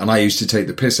shy, and I used to take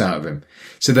the piss out of him."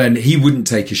 So then he wouldn't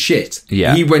take a shit.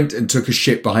 Yeah. He went and took a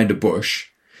shit behind a bush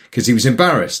because he was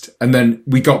embarrassed. And then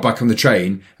we got back on the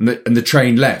train, and the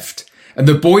train left. And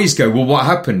the boys go, "Well, what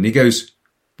happened?" And he goes,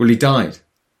 "Well, he died.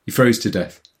 He froze to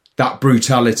death." That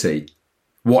brutality.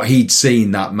 What he'd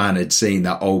seen, that man had seen,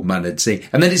 that old man had seen.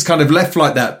 And then it's kind of left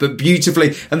like that, but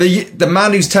beautifully. And the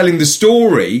man who's telling the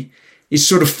story is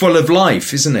sort of full of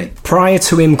life, isn't he? Prior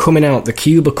to him coming out the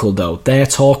cubicle, though, they're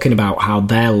talking about how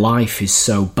their life is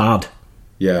so bad.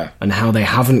 Yeah. And how they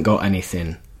haven't got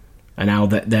anything. And how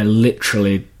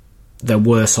they're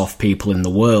worse off people in the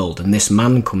world. And this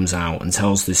man comes out and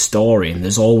tells this story, and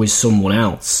there's always someone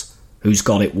else who's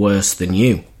got it worse than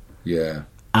you. Yeah.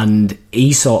 And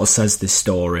he sort of says this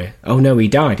story. Oh no, he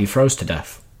died. He froze to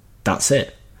death. That's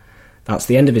it. That's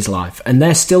the end of his life. And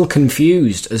they're still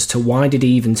confused as to why did he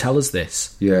even tell us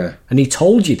this? Yeah. And he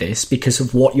told you this because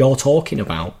of what you're talking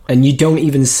about. And you don't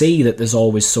even see that there's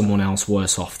always someone else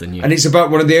worse off than you. And it's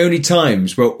about one of the only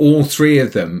times where all three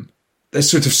of them, they're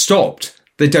sort of stopped.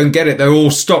 They don't get it. They're all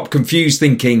stopped, confused,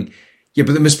 thinking, yeah,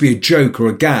 but there must be a joke or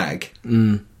a gag.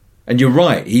 And you're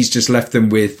right. He's just left them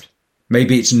with,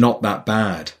 maybe it's not that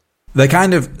bad. They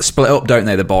kind of split up, don't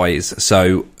they, the boys?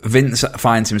 So Vince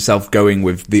finds himself going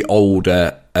with the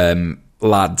older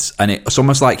lads, and it's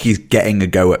almost like he's getting a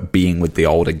go at being with the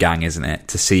older gang, isn't it?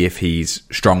 To see if he's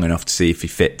strong enough, to see if he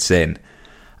fits in.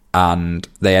 And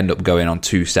they end up going on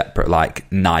two separate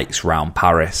nights round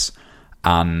Paris.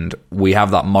 And we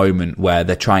have that moment where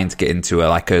they're trying to get into a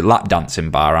lap dancing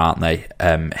bar, aren't they?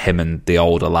 Him and the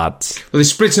older lads. Well, they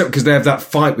split up because they have that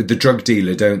fight with the drug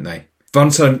dealer, don't they?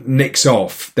 Vincent nicks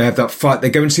off. They have that fight. They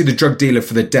go and see the drug dealer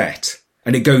for the debt.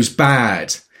 And it goes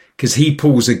bad because he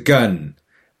pulls a gun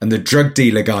and the drug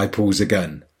dealer guy pulls a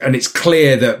gun. And it's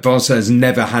clear that Vincent has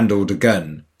never handled a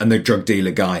gun and the drug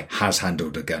dealer guy has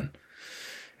handled a gun.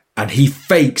 And he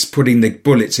fakes putting the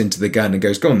bullets into the gun and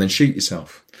goes, "Go on, then shoot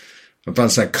yourself." And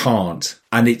Vincent can't.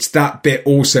 And it's that bit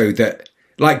also that,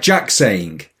 like Jack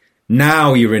saying,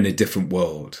 now you're in a different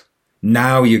world.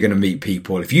 Now you're going to meet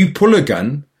people. If you pull a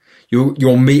gun,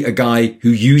 you'll meet a guy who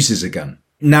uses a gun.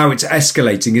 Now it's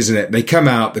escalating, isn't it? They come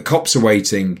out, the cops are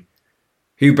waiting.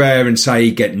 Hubert and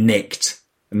Saeed get nicked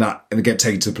and they get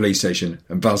taken to the police station.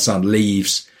 And Vincent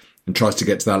leaves and tries to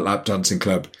get to that lap dancing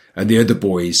club. And the other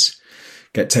boys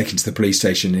get taken to the police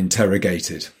station and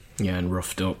interrogated. Yeah, and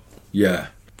roughed up. Yeah.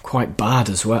 Quite bad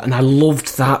as well. And I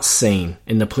loved that scene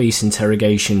in the police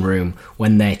interrogation room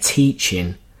when they're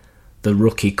teaching the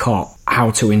rookie cop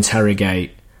how to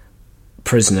interrogate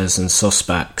prisoners and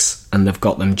suspects, and they've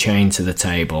got them chained to the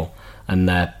table and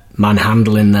they're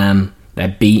manhandling them,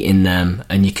 they're beating them,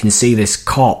 and you can see this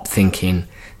cop thinking,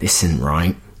 this isn't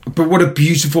right. But what a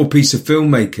beautiful piece of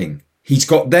filmmaking. He's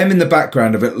got them in the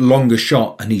background of a longer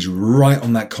shot and he's right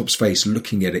on that cop's face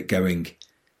looking at it going,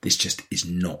 this just is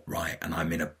not right and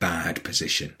I'm in a bad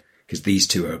position because these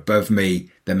two are above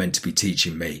me, they're meant to be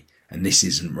teaching me, and this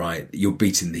isn't right. You're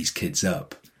beating these kids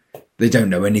up. They don't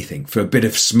know anything. For a bit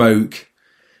of smoke.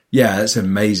 Yeah, that's an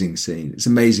amazing scene. It's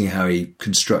amazing how he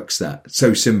constructs that. It's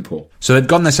so simple. So they've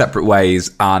gone their separate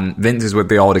ways, and Vince is with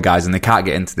the older guys, and they can't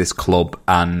get into this club.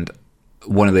 And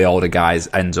one of the older guys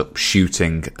ends up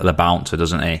shooting the bouncer,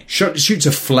 doesn't he? Shoots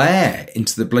a flare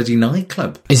into the bloody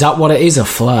nightclub. Is that what it is, a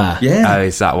flare? Yeah. Oh,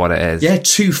 is that what it is? Yeah,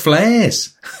 2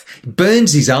 flares.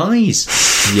 Burns his eyes.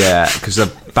 Yeah, because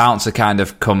the bouncer kind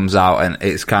of comes out and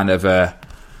it's kind of a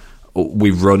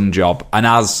we run job. And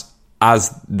as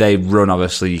they run,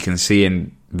 obviously, you can see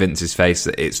in Vince's face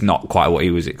that it's not quite what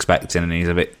he was expecting, and he's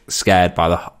a bit scared by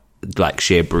the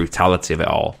sheer brutality of it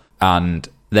all. And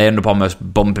they end up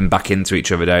almost bumping back into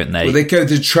each other, don't they? Well, they go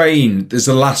to the train. There's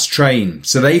the last train.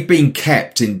 So they've been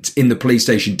kept in the police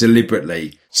station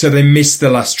deliberately. So they miss the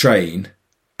last train.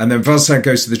 And then Vincent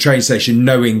goes to the train station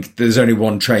knowing there's only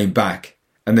one train back.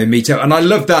 And they meet up. And I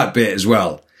love that bit as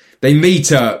well. They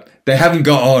meet up. They haven't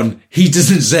got on. He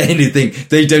doesn't say anything.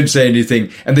 They don't say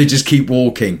anything. And they just keep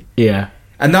walking. Yeah.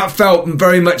 And that felt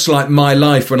very much like my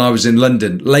life when I was in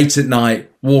London. Late at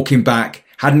night, walking back.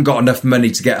 Hadn't got enough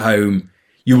money to get home.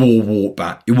 You all walk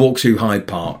back. You walk through Hyde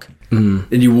Park. Then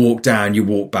you walk down, you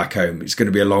walk back home. It's going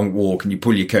to be a long walk and you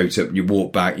pull your coat up and you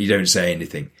walk back. You don't say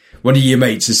anything. One of your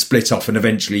mates has split off and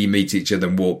eventually you meet each other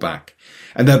and walk back.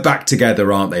 And they're back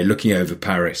together, aren't they, looking over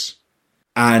Paris.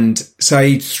 And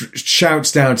Saeed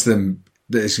shouts down to them,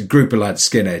 there's a group of lads,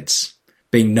 skinheads,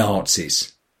 being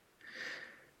Nazis.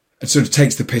 And sort of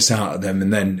takes the piss out of them.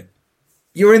 And then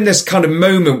you're in this kind of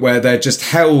moment where they're just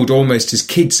held almost as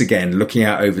kids again, looking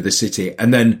out over the city.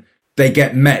 And then they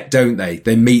get met, don't they?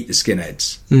 They meet the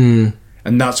skinheads.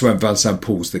 And that's when Vincent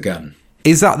pulls the gun.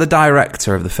 Is that the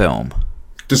director of the film?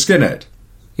 The skinhead?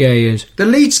 Yeah, he is. The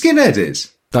lead skinhead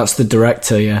is? That's the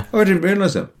director, yeah. Oh, I didn't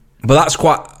realise that. But that's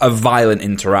quite a violent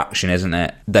interaction, isn't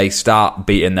it? They start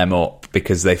beating them up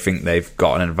because they think they've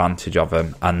got an advantage of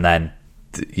them. And then,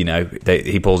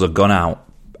 he pulls a gun out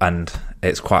and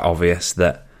it's quite obvious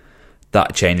that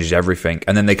changes everything.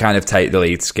 And then they kind of take the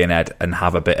lead skinhead and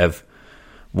have a bit of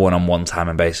one-on-one time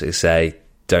and basically say,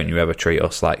 don't you ever treat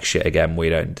us like shit again, we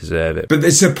don't deserve it. But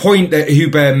there's a point that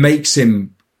Hubert makes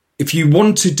him, if you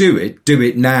want to do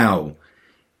it now.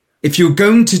 If you're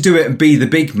going to do it and be the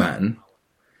big man,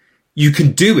 you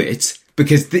can do it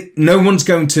because no one's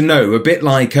going to know, a bit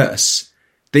like us,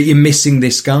 that you're missing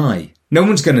this guy. No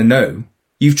one's going to know.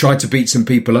 You've tried to beat some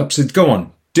people up, so go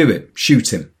on, do it,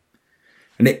 shoot him.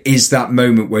 And it is that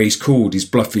moment where he's called, his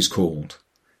bluff is called.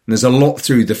 And there's a lot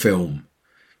through the film,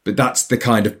 but that's the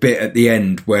kind of bit at the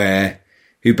end where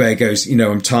Hubert goes,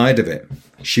 I'm tired of it,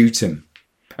 shoot him.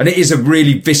 And it is a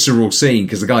really visceral scene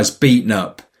because the guy's beaten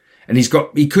up and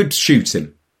he could shoot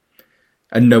him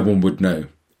and no one would know.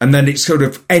 And then it sort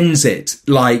of ends it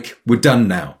like, we're done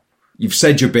now. You've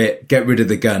said your bit, get rid of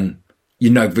the gun.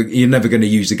 You're never going to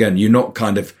use a gun. You're not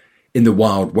kind of in the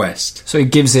Wild West. So he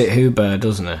gives it Hubert,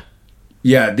 doesn't he?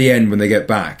 Yeah, at the end when they get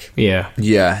back. Yeah.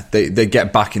 Yeah, they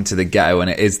get back into the ghetto and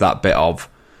it is that bit of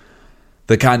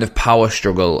the kind of power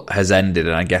struggle has ended,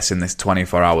 and I guess in this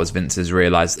 24 hours Vince has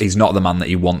realised he's not the man that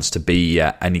he wants to be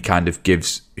yet, and he kind of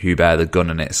gives Hubert the gun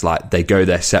and it's like they go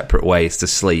their separate ways to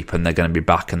sleep and they're going to be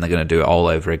back and they're going to do it all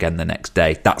over again the next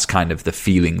day. That's kind of the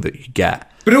feeling that you get.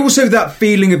 But also that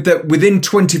feeling of that within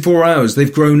 24 hours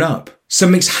they've grown up.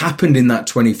 Something's happened in that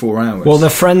 24 hours. Well, their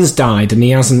friend's died and he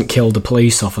hasn't killed a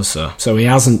police officer, so he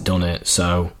hasn't done it,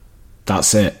 so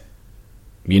that's it.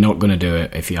 You're not going to do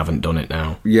it if you haven't done it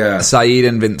now. Yeah. Saeed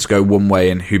and Vince go one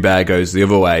way and Hubert goes the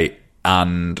other way,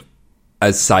 and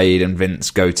as Saeed and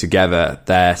Vince go together,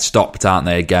 they're stopped, aren't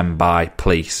they, again by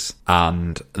police,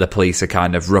 and the police are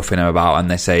kind of roughing them about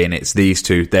and they're saying it's these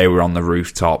two, they were on the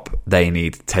rooftop, they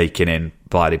need taking in,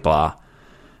 blah blah blah.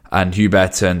 And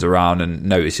Hubert turns around and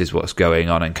notices what's going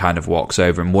on and kind of walks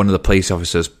over, and one of the police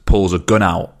officers pulls a gun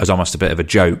out as almost a bit of a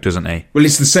joke, doesn't he? Well,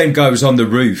 it's the same guy who's on the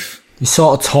roof. He's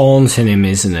sort of taunting him,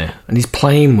 isn't he? And he's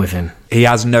playing with him. He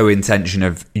has no intention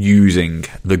of using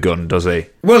the gun, does he?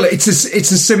 Well, it's a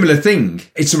similar thing.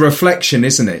 It's a reflection,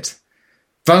 isn't it?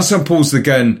 Vincent pulls the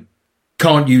gun,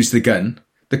 can't use the gun.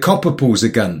 The copper pulls a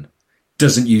gun,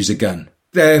 doesn't use a gun.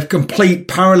 They're complete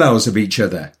parallels of each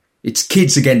other. It's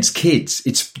kids against kids.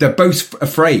 They're both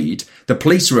afraid. The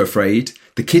police are afraid.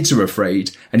 The kids are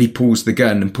afraid. And he pulls the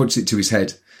gun and puts it to his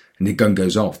head. And the gun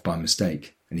goes off by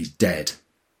mistake. And he's dead.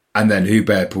 And then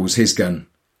Hubert pulls his gun.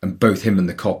 And both him and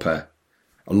the copper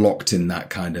are locked in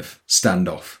that kind of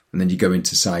standoff. And then you go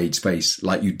into Saeed's face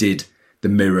like you did the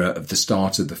mirror of the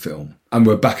start of the film. And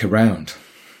we're back around.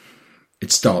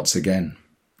 It starts again.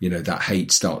 That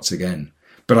hate starts again.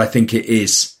 But I think it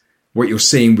is what you're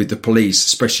seeing with the police,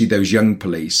 especially those young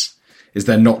police, is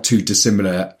they're not too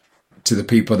dissimilar to the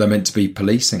people they're meant to be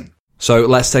policing. So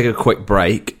let's take a quick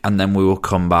break and then we will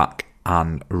come back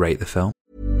and rate the film.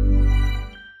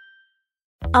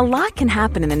 A lot can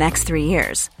happen in the next 3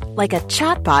 years. Like a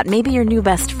chatbot may be your new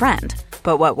best friend.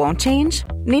 But what won't change?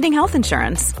 Needing health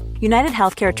insurance. United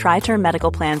Healthcare Tri-Term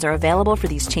Medical Plans are available for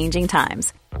these changing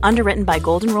times. Underwritten by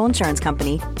Golden Rule Insurance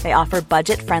Company, they offer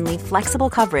budget-friendly, flexible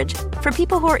coverage for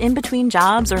people who are in between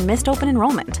jobs or missed open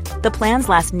enrollment. The plans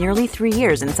last nearly 3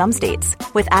 years in some states,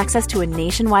 with access to a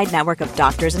nationwide network of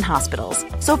doctors and hospitals.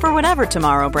 So for whatever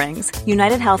tomorrow brings,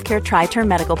 United Healthcare Tri-Term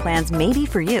Medical Plans may be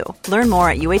for you. Learn more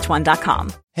at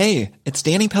uh1.com. Hey, it's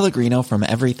Danny Pellegrino from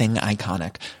Everything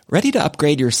Iconic. Ready to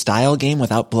upgrade your style game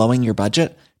without blowing your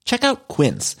budget? Check out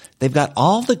Quince. They've got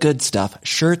all the good stuff,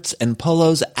 shirts and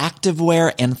polos,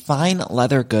 activewear, and fine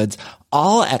leather goods,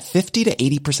 all at 50 to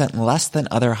 80% less than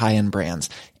other high-end brands.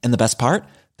 And the best part?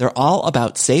 They're all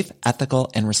about safe,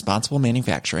 ethical, and responsible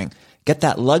manufacturing. Get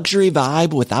that luxury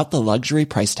vibe without the luxury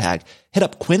price tag. Hit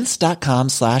up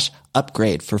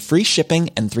quince.com/upgrade for free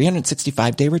shipping and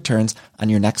 365-day returns on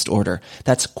your next order.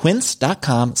 That's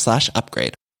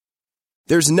quince.com/upgrade.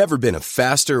 There's never been a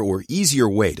faster or easier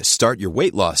way to start your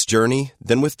weight loss journey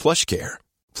than with PlushCare.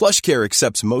 PlushCare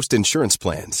accepts most insurance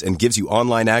plans and gives you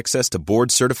online access to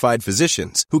board-certified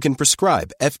physicians who can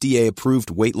prescribe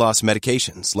FDA-approved weight loss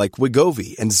medications like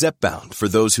Wegovy and Zepbound for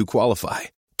those who qualify.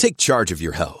 Take charge of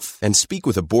your health and speak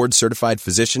with a board-certified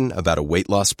physician about a weight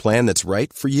loss plan that's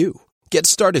right for you. Get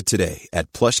started today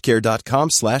at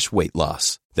plushcare.com/weight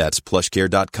loss. That's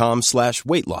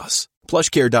plushcare.com/weight loss.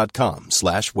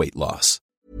 plushcare.com/weight loss.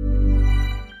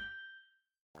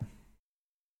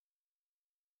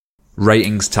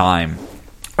 Ratings time.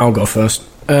 I'll go first.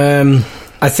 I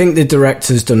think the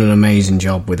director's done an amazing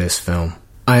job with this film.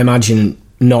 I imagine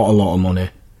not a lot of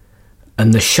money.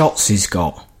 And the shots he's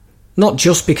got, not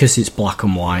just because it's black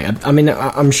and white. I mean,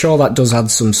 I'm sure that does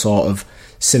add some sort of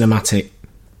cinematic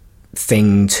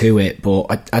thing to it,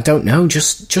 but I don't know,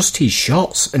 just his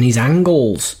shots and his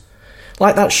angles.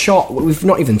 Like that shot, we've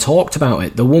not even talked about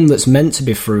it, the one that's meant to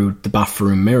be through the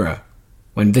bathroom mirror,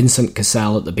 when Vincent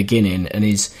Cassel at the beginning and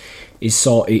he's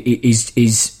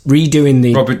redoing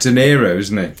the... Robert De Niro,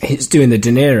 isn't it? He's doing the De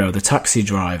Niro, the taxi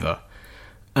driver.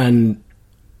 And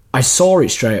I saw it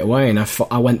straight away and I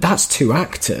went, that's two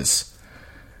actors.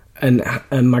 And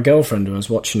my girlfriend who I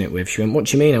was watching it with, she went, what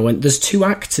do you mean? I went, there's two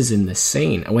actors in this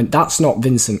scene. I went, that's not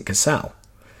Vincent Cassel.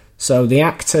 So the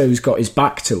actor who's got his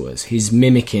back to us, he's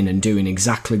mimicking and doing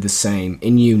exactly the same,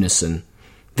 in unison,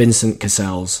 Vincent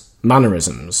Cassel's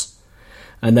mannerisms.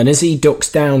 And then as he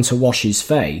ducks down to wash his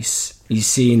face, he's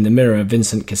seeing the mirror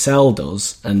Vincent Cassel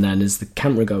does, and then as the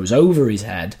camera goes over his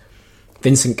head,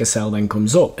 Vincent Cassel then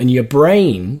comes up, and your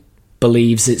brain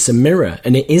believes it's a mirror,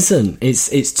 and it isn't.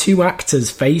 It's two actors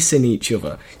facing each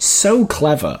other. So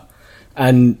clever.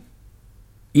 And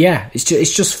yeah, it's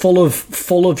just full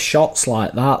of shots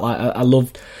like that. Like I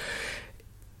love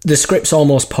the script's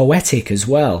almost poetic as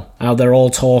well. How they're all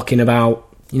talking about,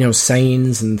 you know,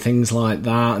 sayings and things like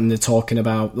that, and they're talking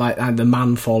about like the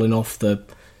man falling off the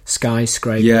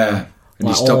skyscraper. Yeah, and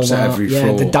like he stops at every floor.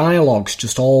 Yeah, the dialogue's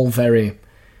just all very.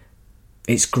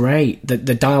 It's great. The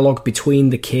dialogue between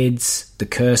the kids, the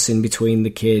cursing between the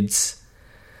kids,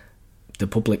 the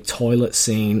public toilet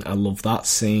scene. I love that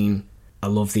scene. I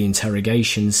love the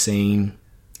interrogation scene.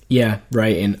 Yeah,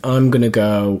 rating. I'm going to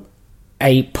go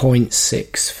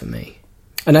 8.6 for me.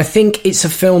 And I think it's a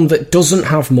film that doesn't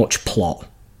have much plot.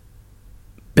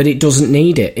 But it doesn't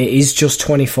need it. It is just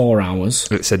 24 hours.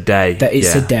 It's a day.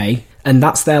 It's a day. And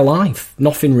that's their life.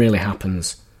 Nothing really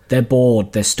happens. They're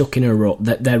bored. They're stuck in a rut.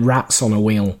 They're rats on a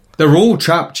wheel. They're all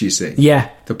trapped, you see. Yeah.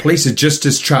 The police are just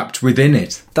as trapped within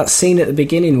it. That scene at the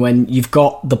beginning when you've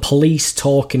got the police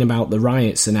talking about the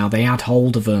riots and how they had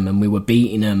hold of them and we were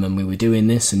beating them and we were doing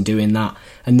this and doing that.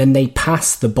 And then they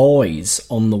pass the boys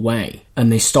on the way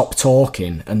and they stop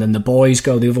talking and then the boys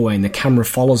go the other way and the camera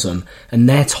follows them and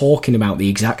they're talking about the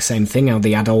exact same thing, how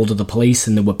they had hold of the police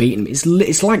and they were beating them.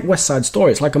 It's like West Side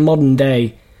Story. It's like a modern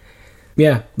day.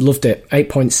 Yeah, loved it.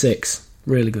 8.6.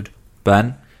 Really good.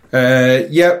 Ben?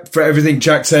 Yeah, for everything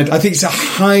Jack said. I think it's a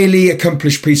highly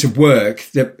accomplished piece of work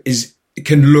that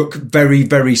can look very,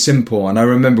 very simple. And I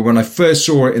remember when I first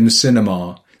saw it in the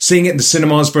cinema, seeing it in the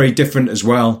cinema is very different as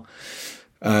well.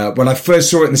 When I first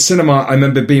saw it in the cinema, I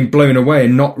remember being blown away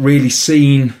and not really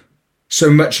seeing so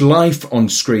much life on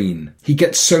screen. He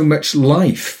gets so much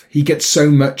life. He gets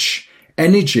so much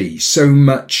energy, so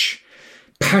much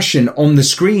passion on the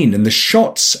screen, and the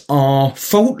shots are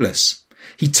faultless.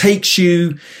 He takes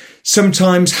you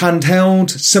sometimes handheld,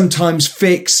 sometimes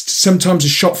fixed, sometimes a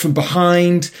shot from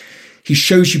behind. He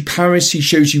shows you Paris, he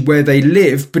shows you where they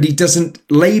live, but he doesn't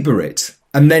labour it.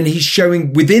 And then he's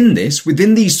showing within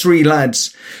these three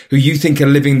lads who you think are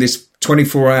living this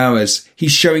 24 hours,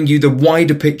 he's showing you the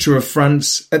wider picture of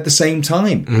France at the same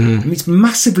time. I mean, it's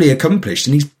massively accomplished,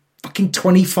 and he's fucking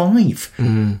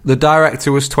 25. The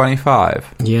director was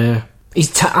 25. Yeah.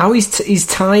 He's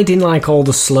tied in like all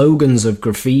the slogans of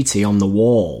graffiti on the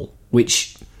wall,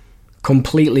 which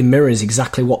completely mirrors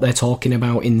exactly what they're talking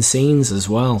about in scenes as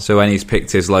well. So when he's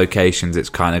picked his locations, it's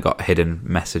kind of got hidden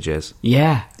messages.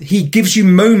 Yeah. He gives you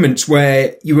moments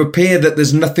where you appear that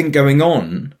there's nothing going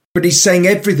on, but he's saying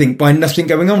everything by nothing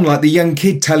going on, like the young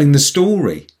kid telling the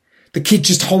story. The kid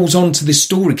just holds on to this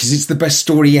story because it's the best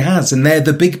story he has, and they're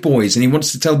the big boys, and he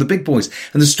wants to tell the big boys,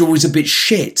 and the story's a bit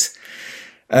shit.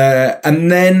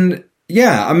 And then...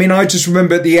 yeah, I mean, I just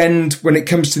remember at the end, when it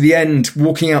comes to the end,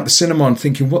 walking out the cinema and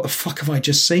thinking, what the fuck have I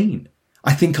just seen?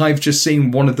 I think I've just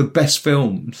seen one of the best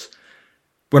films,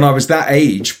 when I was that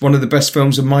age, one of the best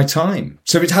films of my time.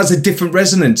 So it has a different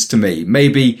resonance to me.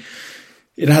 Maybe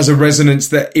it has a resonance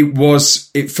that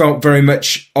it felt very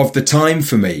much of the time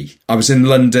for me. I was in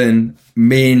London,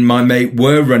 me and my mate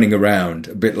were running around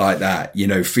a bit like that, you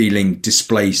know, feeling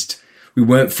displaced. We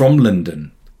weren't from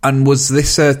London. And was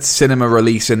this a cinema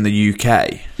release in the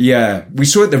UK? Yeah, we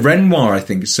saw it at the Renoir, I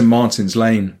think, St Martin's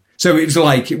Lane. So it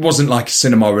wasn't like a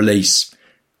cinema release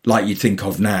like you think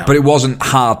of now. But it wasn't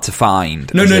hard to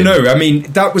find. No. I mean,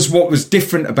 that was what was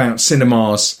different about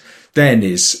cinemas then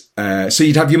is, so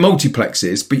you'd have your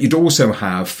multiplexes, but you'd also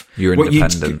have... your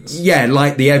independents. Yeah,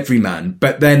 like the Everyman.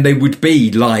 But then they would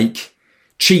be like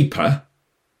cheaper,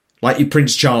 like your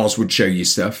Prince Charles would show you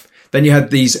stuff. Then you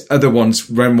had these other ones,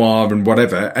 Renoir and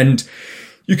whatever, and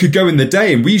you could go in the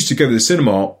day, and we used to go to the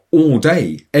cinema all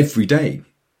day, every day,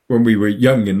 when we were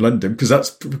young in London, because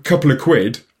that's a couple of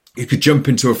quid. You could jump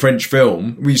into a French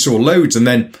film. We saw loads, and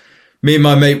then me and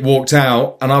my mate walked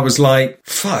out, and I was like,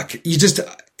 fuck,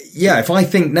 if I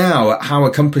think now how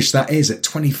accomplished that is at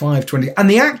 25, 20, and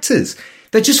the actors,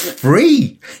 they're just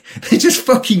free. They're just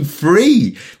fucking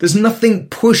free. There's nothing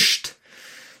pushed.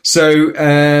 So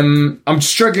I'm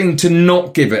struggling to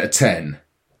not give it a 10,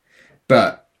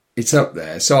 but it's up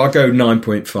there. So I'll go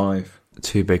 9.5.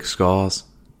 Two big scores.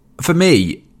 For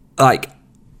me, like,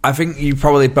 I think you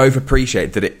probably both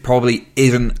appreciate that it probably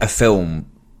isn't a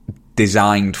film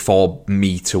designed for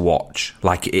me to watch.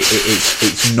 Like,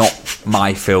 it's not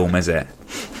my film, is it?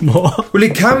 What? Well,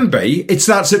 it can be.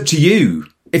 That's up to you.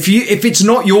 If it's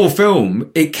not your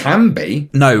film, it can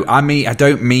be. No, I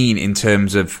don't mean in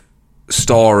terms of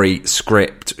story,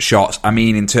 script, shots. I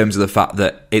mean in terms of the fact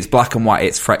that it's black and white,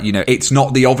 it's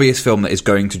not the obvious film that is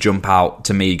going to jump out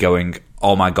to me going,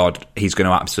 oh my god, he's going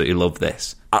to absolutely love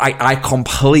this. I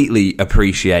completely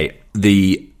appreciate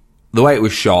the way it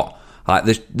was shot, like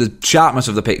the sharpness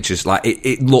of the pictures, like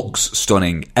it looks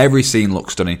stunning. Every scene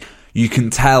looks stunning. You can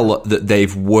tell that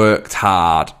they've worked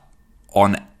hard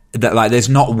on that. Like, there's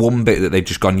not one bit that they've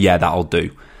just gone, yeah, that'll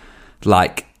do.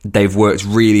 Like, they've worked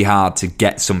really hard to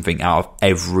get something out of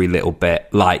every little bit.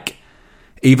 Like,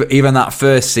 even that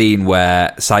first scene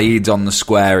where Saeed's on the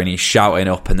square and he's shouting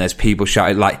up and there's people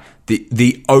shouting, like,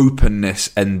 the openness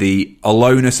and the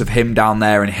aloneness of him down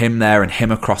there and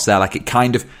him across there, like, it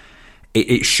kind of,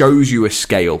 it shows you a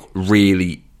scale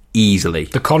really easily.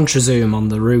 The contra zoom on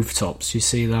the rooftops, you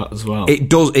see that as well. It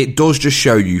does just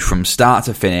show you from start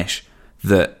to finish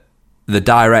that the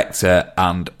director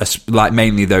and like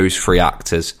mainly those three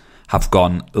actors have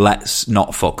gone, let's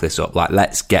not fuck this up. Like,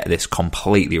 let's get this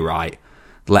completely right.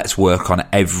 Let's work on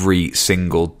every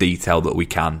single detail that we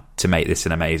can to make this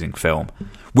an amazing film,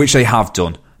 which they have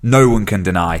done. No one can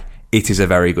deny it is a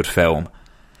very good film.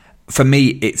 For me,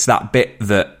 it's that bit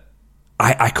that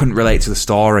I couldn't relate to the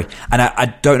story. And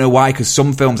I don't know why, because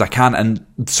some films I can, and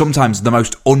sometimes the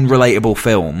most unrelatable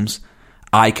films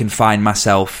I can find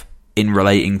myself in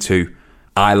relating to.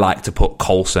 I like to put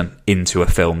Coulson into a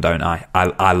film, don't I?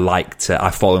 I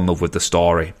fall in love with the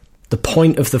story. The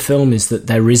point of the film is that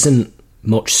there isn't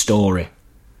much story.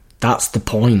 That's the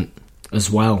point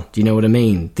as well. Do you know what I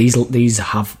mean? These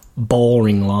have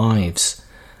boring lives,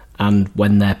 and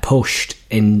when they're pushed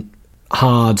in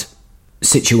hard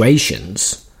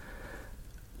situations,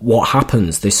 what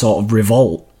happens? They sort of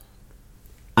revolt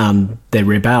and they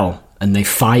rebel. And they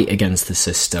fight against the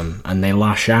system, and they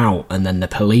lash out, and then the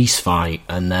police fight,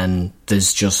 and then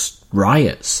there's just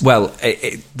riots. Well,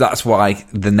 that's why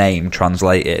the name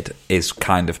translated is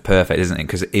kind of perfect, isn't it?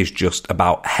 Because it is just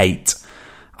about hate,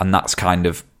 and that's kind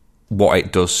of what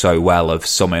it does so well of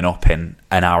summing up in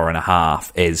an hour and a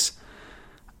half, is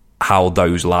how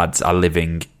those lads are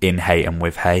living in hate and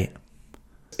with hate.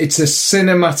 It's a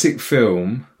cinematic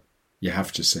film you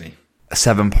have to see. A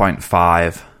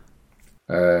 7.5.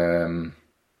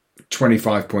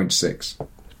 25.6.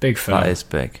 Big film. That is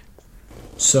big.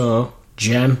 So,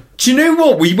 Gem. Do you know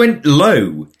what? We went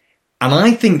low, and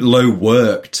I think low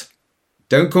worked.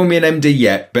 Don't call me an MD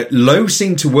yet, but low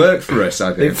seemed to work for us,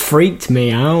 I It think. freaked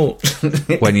me out.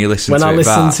 When you listen When to I it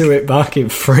listened back. to it back, it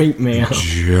freaked me out.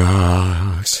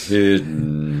 Just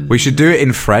hidden. We should do it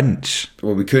in French.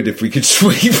 Well, we could if we could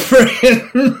speak French.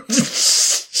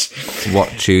 What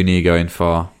tune are you going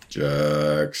for?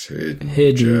 Jack's hidden.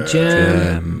 Hidden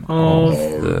Gem of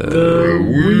the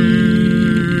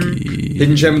Week.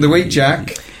 Hidden gem of the week,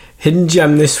 Jack. Hidden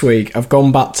Gem this week, I've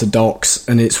gone back to docs,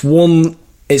 and it's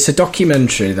a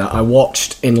documentary that I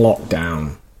watched in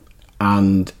lockdown,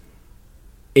 and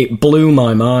it blew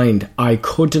my mind. I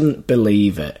couldn't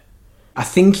believe it. I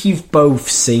think you've both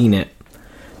seen it,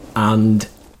 and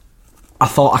I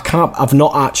thought I've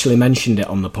not actually mentioned it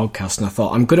on the podcast, and I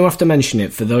thought I'm going to have to mention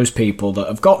it for those people that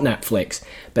have got Netflix,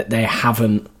 but they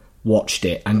haven't watched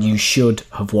it, and you should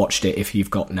have watched it if you've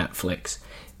got Netflix.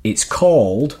 It's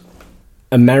called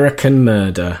American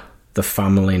Murder, The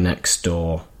Family Next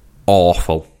Door.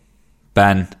 Awful.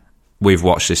 Ben, we've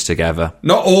watched this together.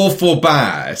 Not awful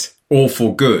bad,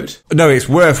 awful good. No, it's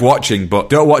worth watching, but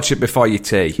don't watch it before your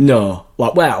tea. No,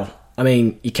 I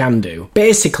mean, you can do.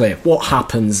 Basically, what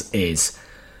happens is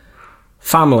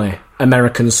family,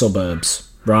 American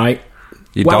suburbs, right?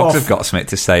 Your Well dogs off- have got something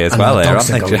to say as and well the here, dogs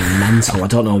haven't are they? going mental. I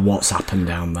don't know what's happened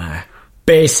down there.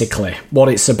 Basically, what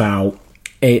it's about,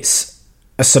 it's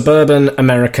a suburban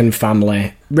American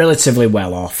family, relatively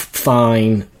well off,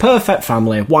 fine, perfect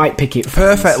family, white picket fence.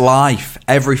 Perfect life,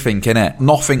 everything in it.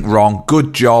 Nothing wrong,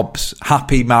 good jobs,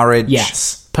 happy marriage.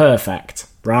 Yes, perfect,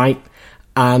 right?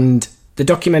 And the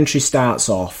documentary starts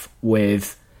off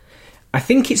with, I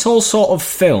think it's all sort of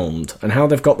filmed, and how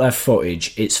they've got their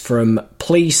footage, it's from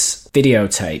police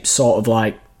videotapes, sort of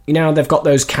like, you know, they've got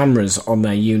those cameras on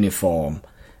their uniform,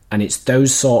 and it's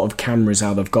those sort of cameras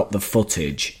how they've got the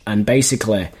footage. And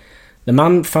basically, the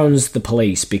man phones the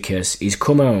police because he's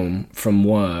come home from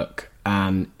work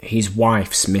and his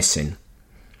wife's missing.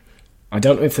 I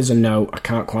don't know if there's a note, I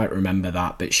can't quite remember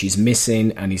that, but she's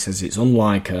missing, and he says it's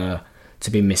unlike her to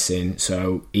be missing,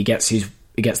 so he gets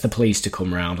the police to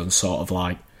come round and sort of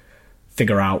like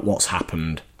figure out what's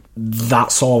happened.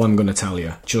 That's all I'm going to tell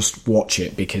you. Just watch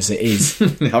it, because it is.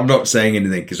 I'm not saying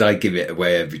anything because I give it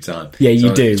away every time. Yeah,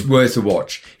 you do. It's worth a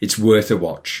watch. It's worth a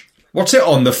watch. What's it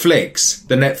on? The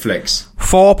Netflix?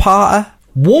 4-parter?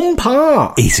 One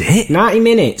part. Is it? 90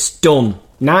 minutes, done.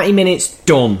 90 minutes,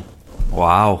 done.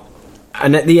 Wow.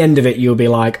 And at the end of it, you'll be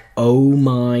like, oh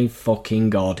my fucking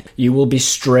God. You will be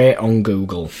straight on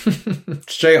Google.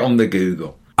 Straight on the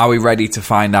Google. Are we ready to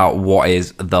find out what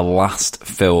is the last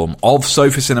film of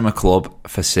Sofa Cinema Club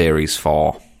for Series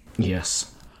 4?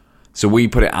 Yes. So we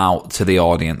put it out to the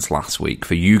audience last week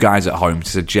for you guys at home to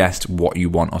suggest what you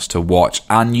want us to watch,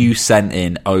 and you sent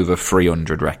in over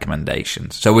 300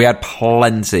 recommendations. So we had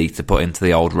plenty to put into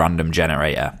the old random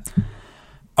generator.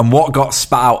 And what got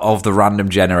spat out of the random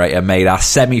generator made our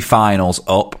semi-finals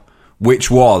up,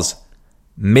 which was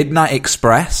Midnight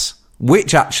Express,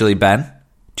 which actually, Ben,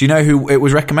 do you know who it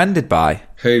was recommended by?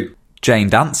 Who? Jane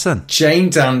Danson. Jane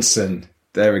Danson.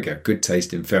 There we go. Good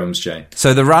taste in films, Jane.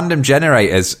 So the random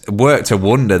generators worked a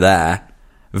wonder there.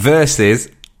 Versus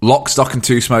Lock, Stock and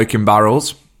Two Smoking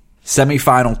Barrels.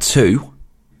 Semi-final 2.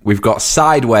 We've got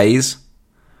Sideways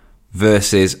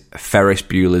versus Ferris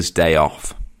Bueller's Day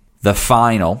Off. The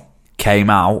final came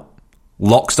out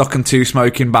Lock, Stock and Two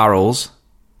Smoking Barrels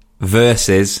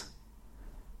versus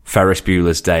Ferris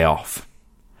Bueller's Day Off.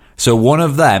 So one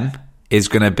of them is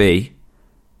going to be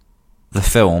the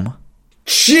film.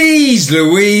 Jeez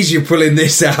Louise, you're pulling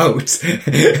this out.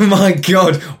 My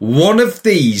God, one of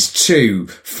these two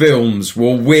films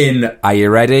will win. Are you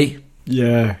ready?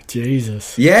 Yeah,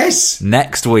 Jesus. Yes?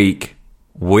 Next week,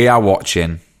 we are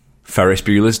watching Ferris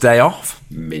Bueller's Day Off.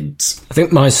 Mint. I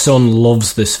think my son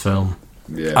loves this film.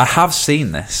 Yeah. I have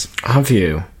seen this. Have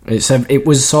you? It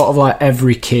was sort of like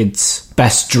every kid's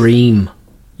best dream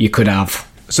you could have.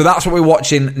 So that's what we're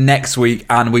watching next week,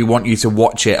 and we want you to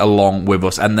watch it along with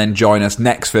us, and then join us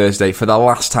next Thursday for the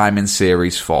last time in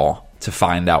Series 4 to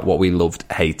find out what we loved,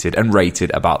 hated, and rated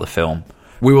about the film.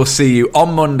 We will see you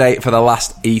on Monday for the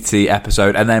last ET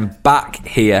episode, and then back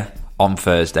here on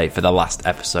Thursday for the last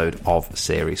episode of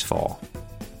Series 4.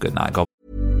 Good night, God.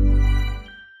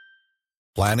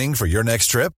 Planning for your next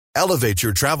trip? Elevate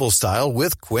your travel style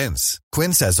with Quince.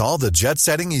 Quince has all the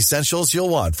jet-setting essentials you'll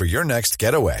want for your next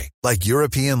getaway, like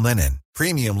European linen,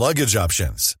 premium luggage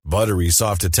options, buttery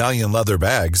soft Italian leather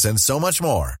bags, and so much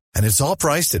more. And it's all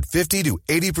priced at 50 to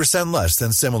 80% less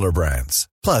than similar brands.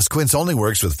 Plus, Quince only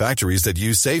works with factories that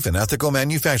use safe and ethical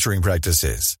manufacturing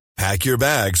practices. Pack your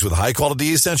bags with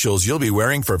high-quality essentials you'll be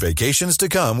wearing for vacations to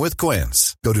come with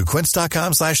Quince. Go to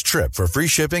quince.com/trip for free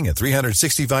shipping and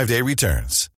 365-day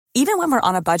returns. Even when we're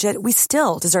on a budget, we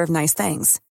still deserve nice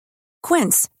things.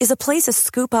 Quince is a place to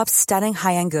scoop up stunning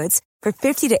high-end goods for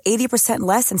 50 to 80%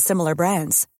 less than similar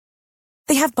brands.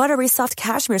 They have buttery soft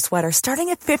cashmere sweaters starting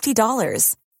at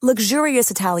 $50, luxurious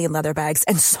Italian leather bags,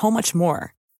 and so much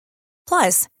more.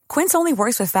 Plus, Quince only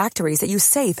works with factories that use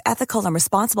safe, ethical, and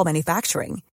responsible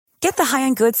manufacturing. Get the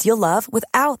high-end goods you'll love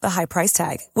without the high price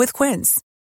tag with Quince.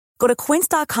 Go to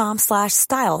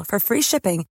quince.com/style for free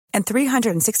shipping and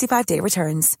 365-day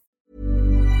returns.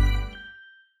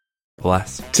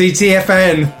 Bless.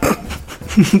 TTFN.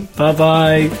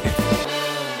 Bye-bye.